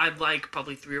 yeah, I'd like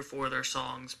probably 3 or 4 of their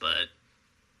songs, but,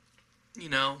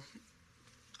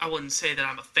 I wouldn't say that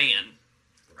I'm a fan.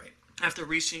 Right. After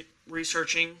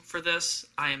researching for this,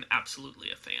 I am absolutely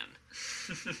a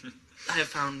fan. I have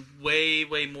found way,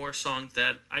 way more songs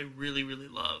that I really, really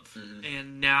love. Mm-hmm.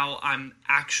 And now I'm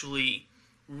actually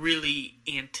really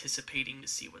anticipating to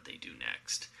see what they do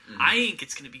next. Mm-hmm. I think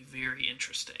it's going to be very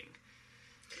interesting.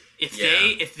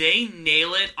 If they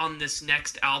nail it on this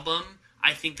next album,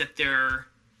 I think that their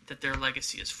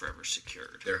legacy is forever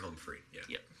secured. They're home free. Yeah.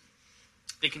 Yep.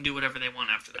 They can do whatever they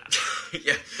want after that.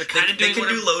 Yeah. They're kind of doing they can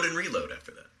do load and reload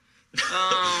after that.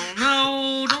 Oh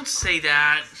no! Don't say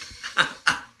that.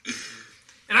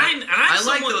 I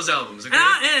like those albums. Okay?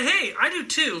 And hey, I do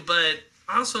too. But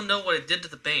I also know what it did to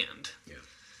the band. Yeah,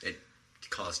 it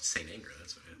caused Saint Anger.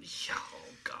 That's what it is. Yeah.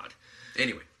 Oh God.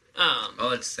 Anyway, all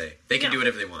let's say they can do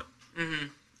whatever they want. Mm-hmm.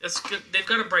 That's good. They've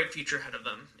got a bright future ahead of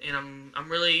them, and I'm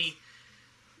really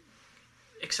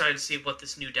excited to see what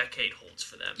this new decade holds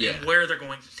for them. Yeah. And where they're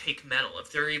going to take metal.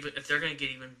 If they're going to get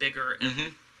even bigger,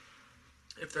 and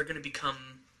if they're going to become,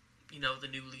 the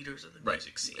new leaders of the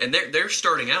music scene. And they're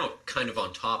starting out kind of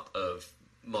on top of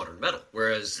modern metal,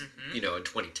 whereas in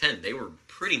 2010 they were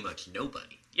pretty much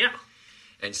nobody. Yeah.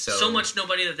 And so much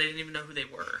nobody that they didn't even know who they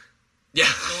were. Yeah.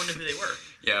 No one knew who they were.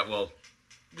 Yeah. Well,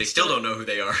 they still don't know who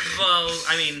they are. Well,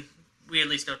 I mean, we at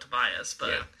least know Tobias,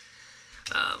 but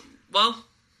well,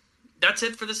 that's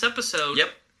it for this episode. Yep.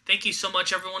 Thank you so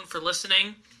much, everyone, for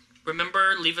listening.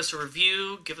 Remember, leave us a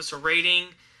review, give us a rating.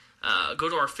 Go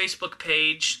to our Facebook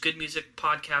page, Good Music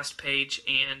Podcast page,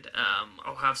 and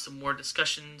I'll have some more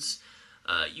discussions.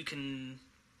 You can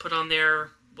put on there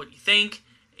what you think,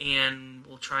 and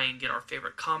we'll try and get our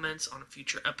favorite comments on a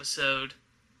future episode.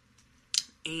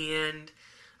 And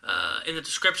in the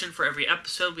description for every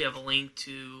episode, we have a link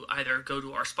to either go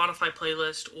to our Spotify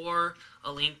playlist or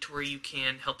a link to where you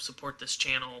can help support this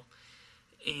channel.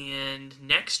 And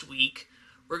next week,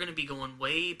 we're going to be going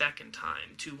way back in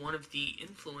time to one of the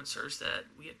influencers that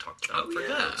we had talked about for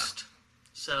Ghost.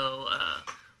 So,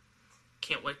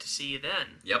 can't wait to see you then.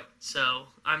 Yep. So,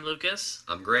 I'm Lucas.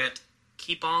 I'm Grant.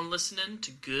 Keep on listening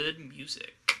to good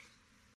music.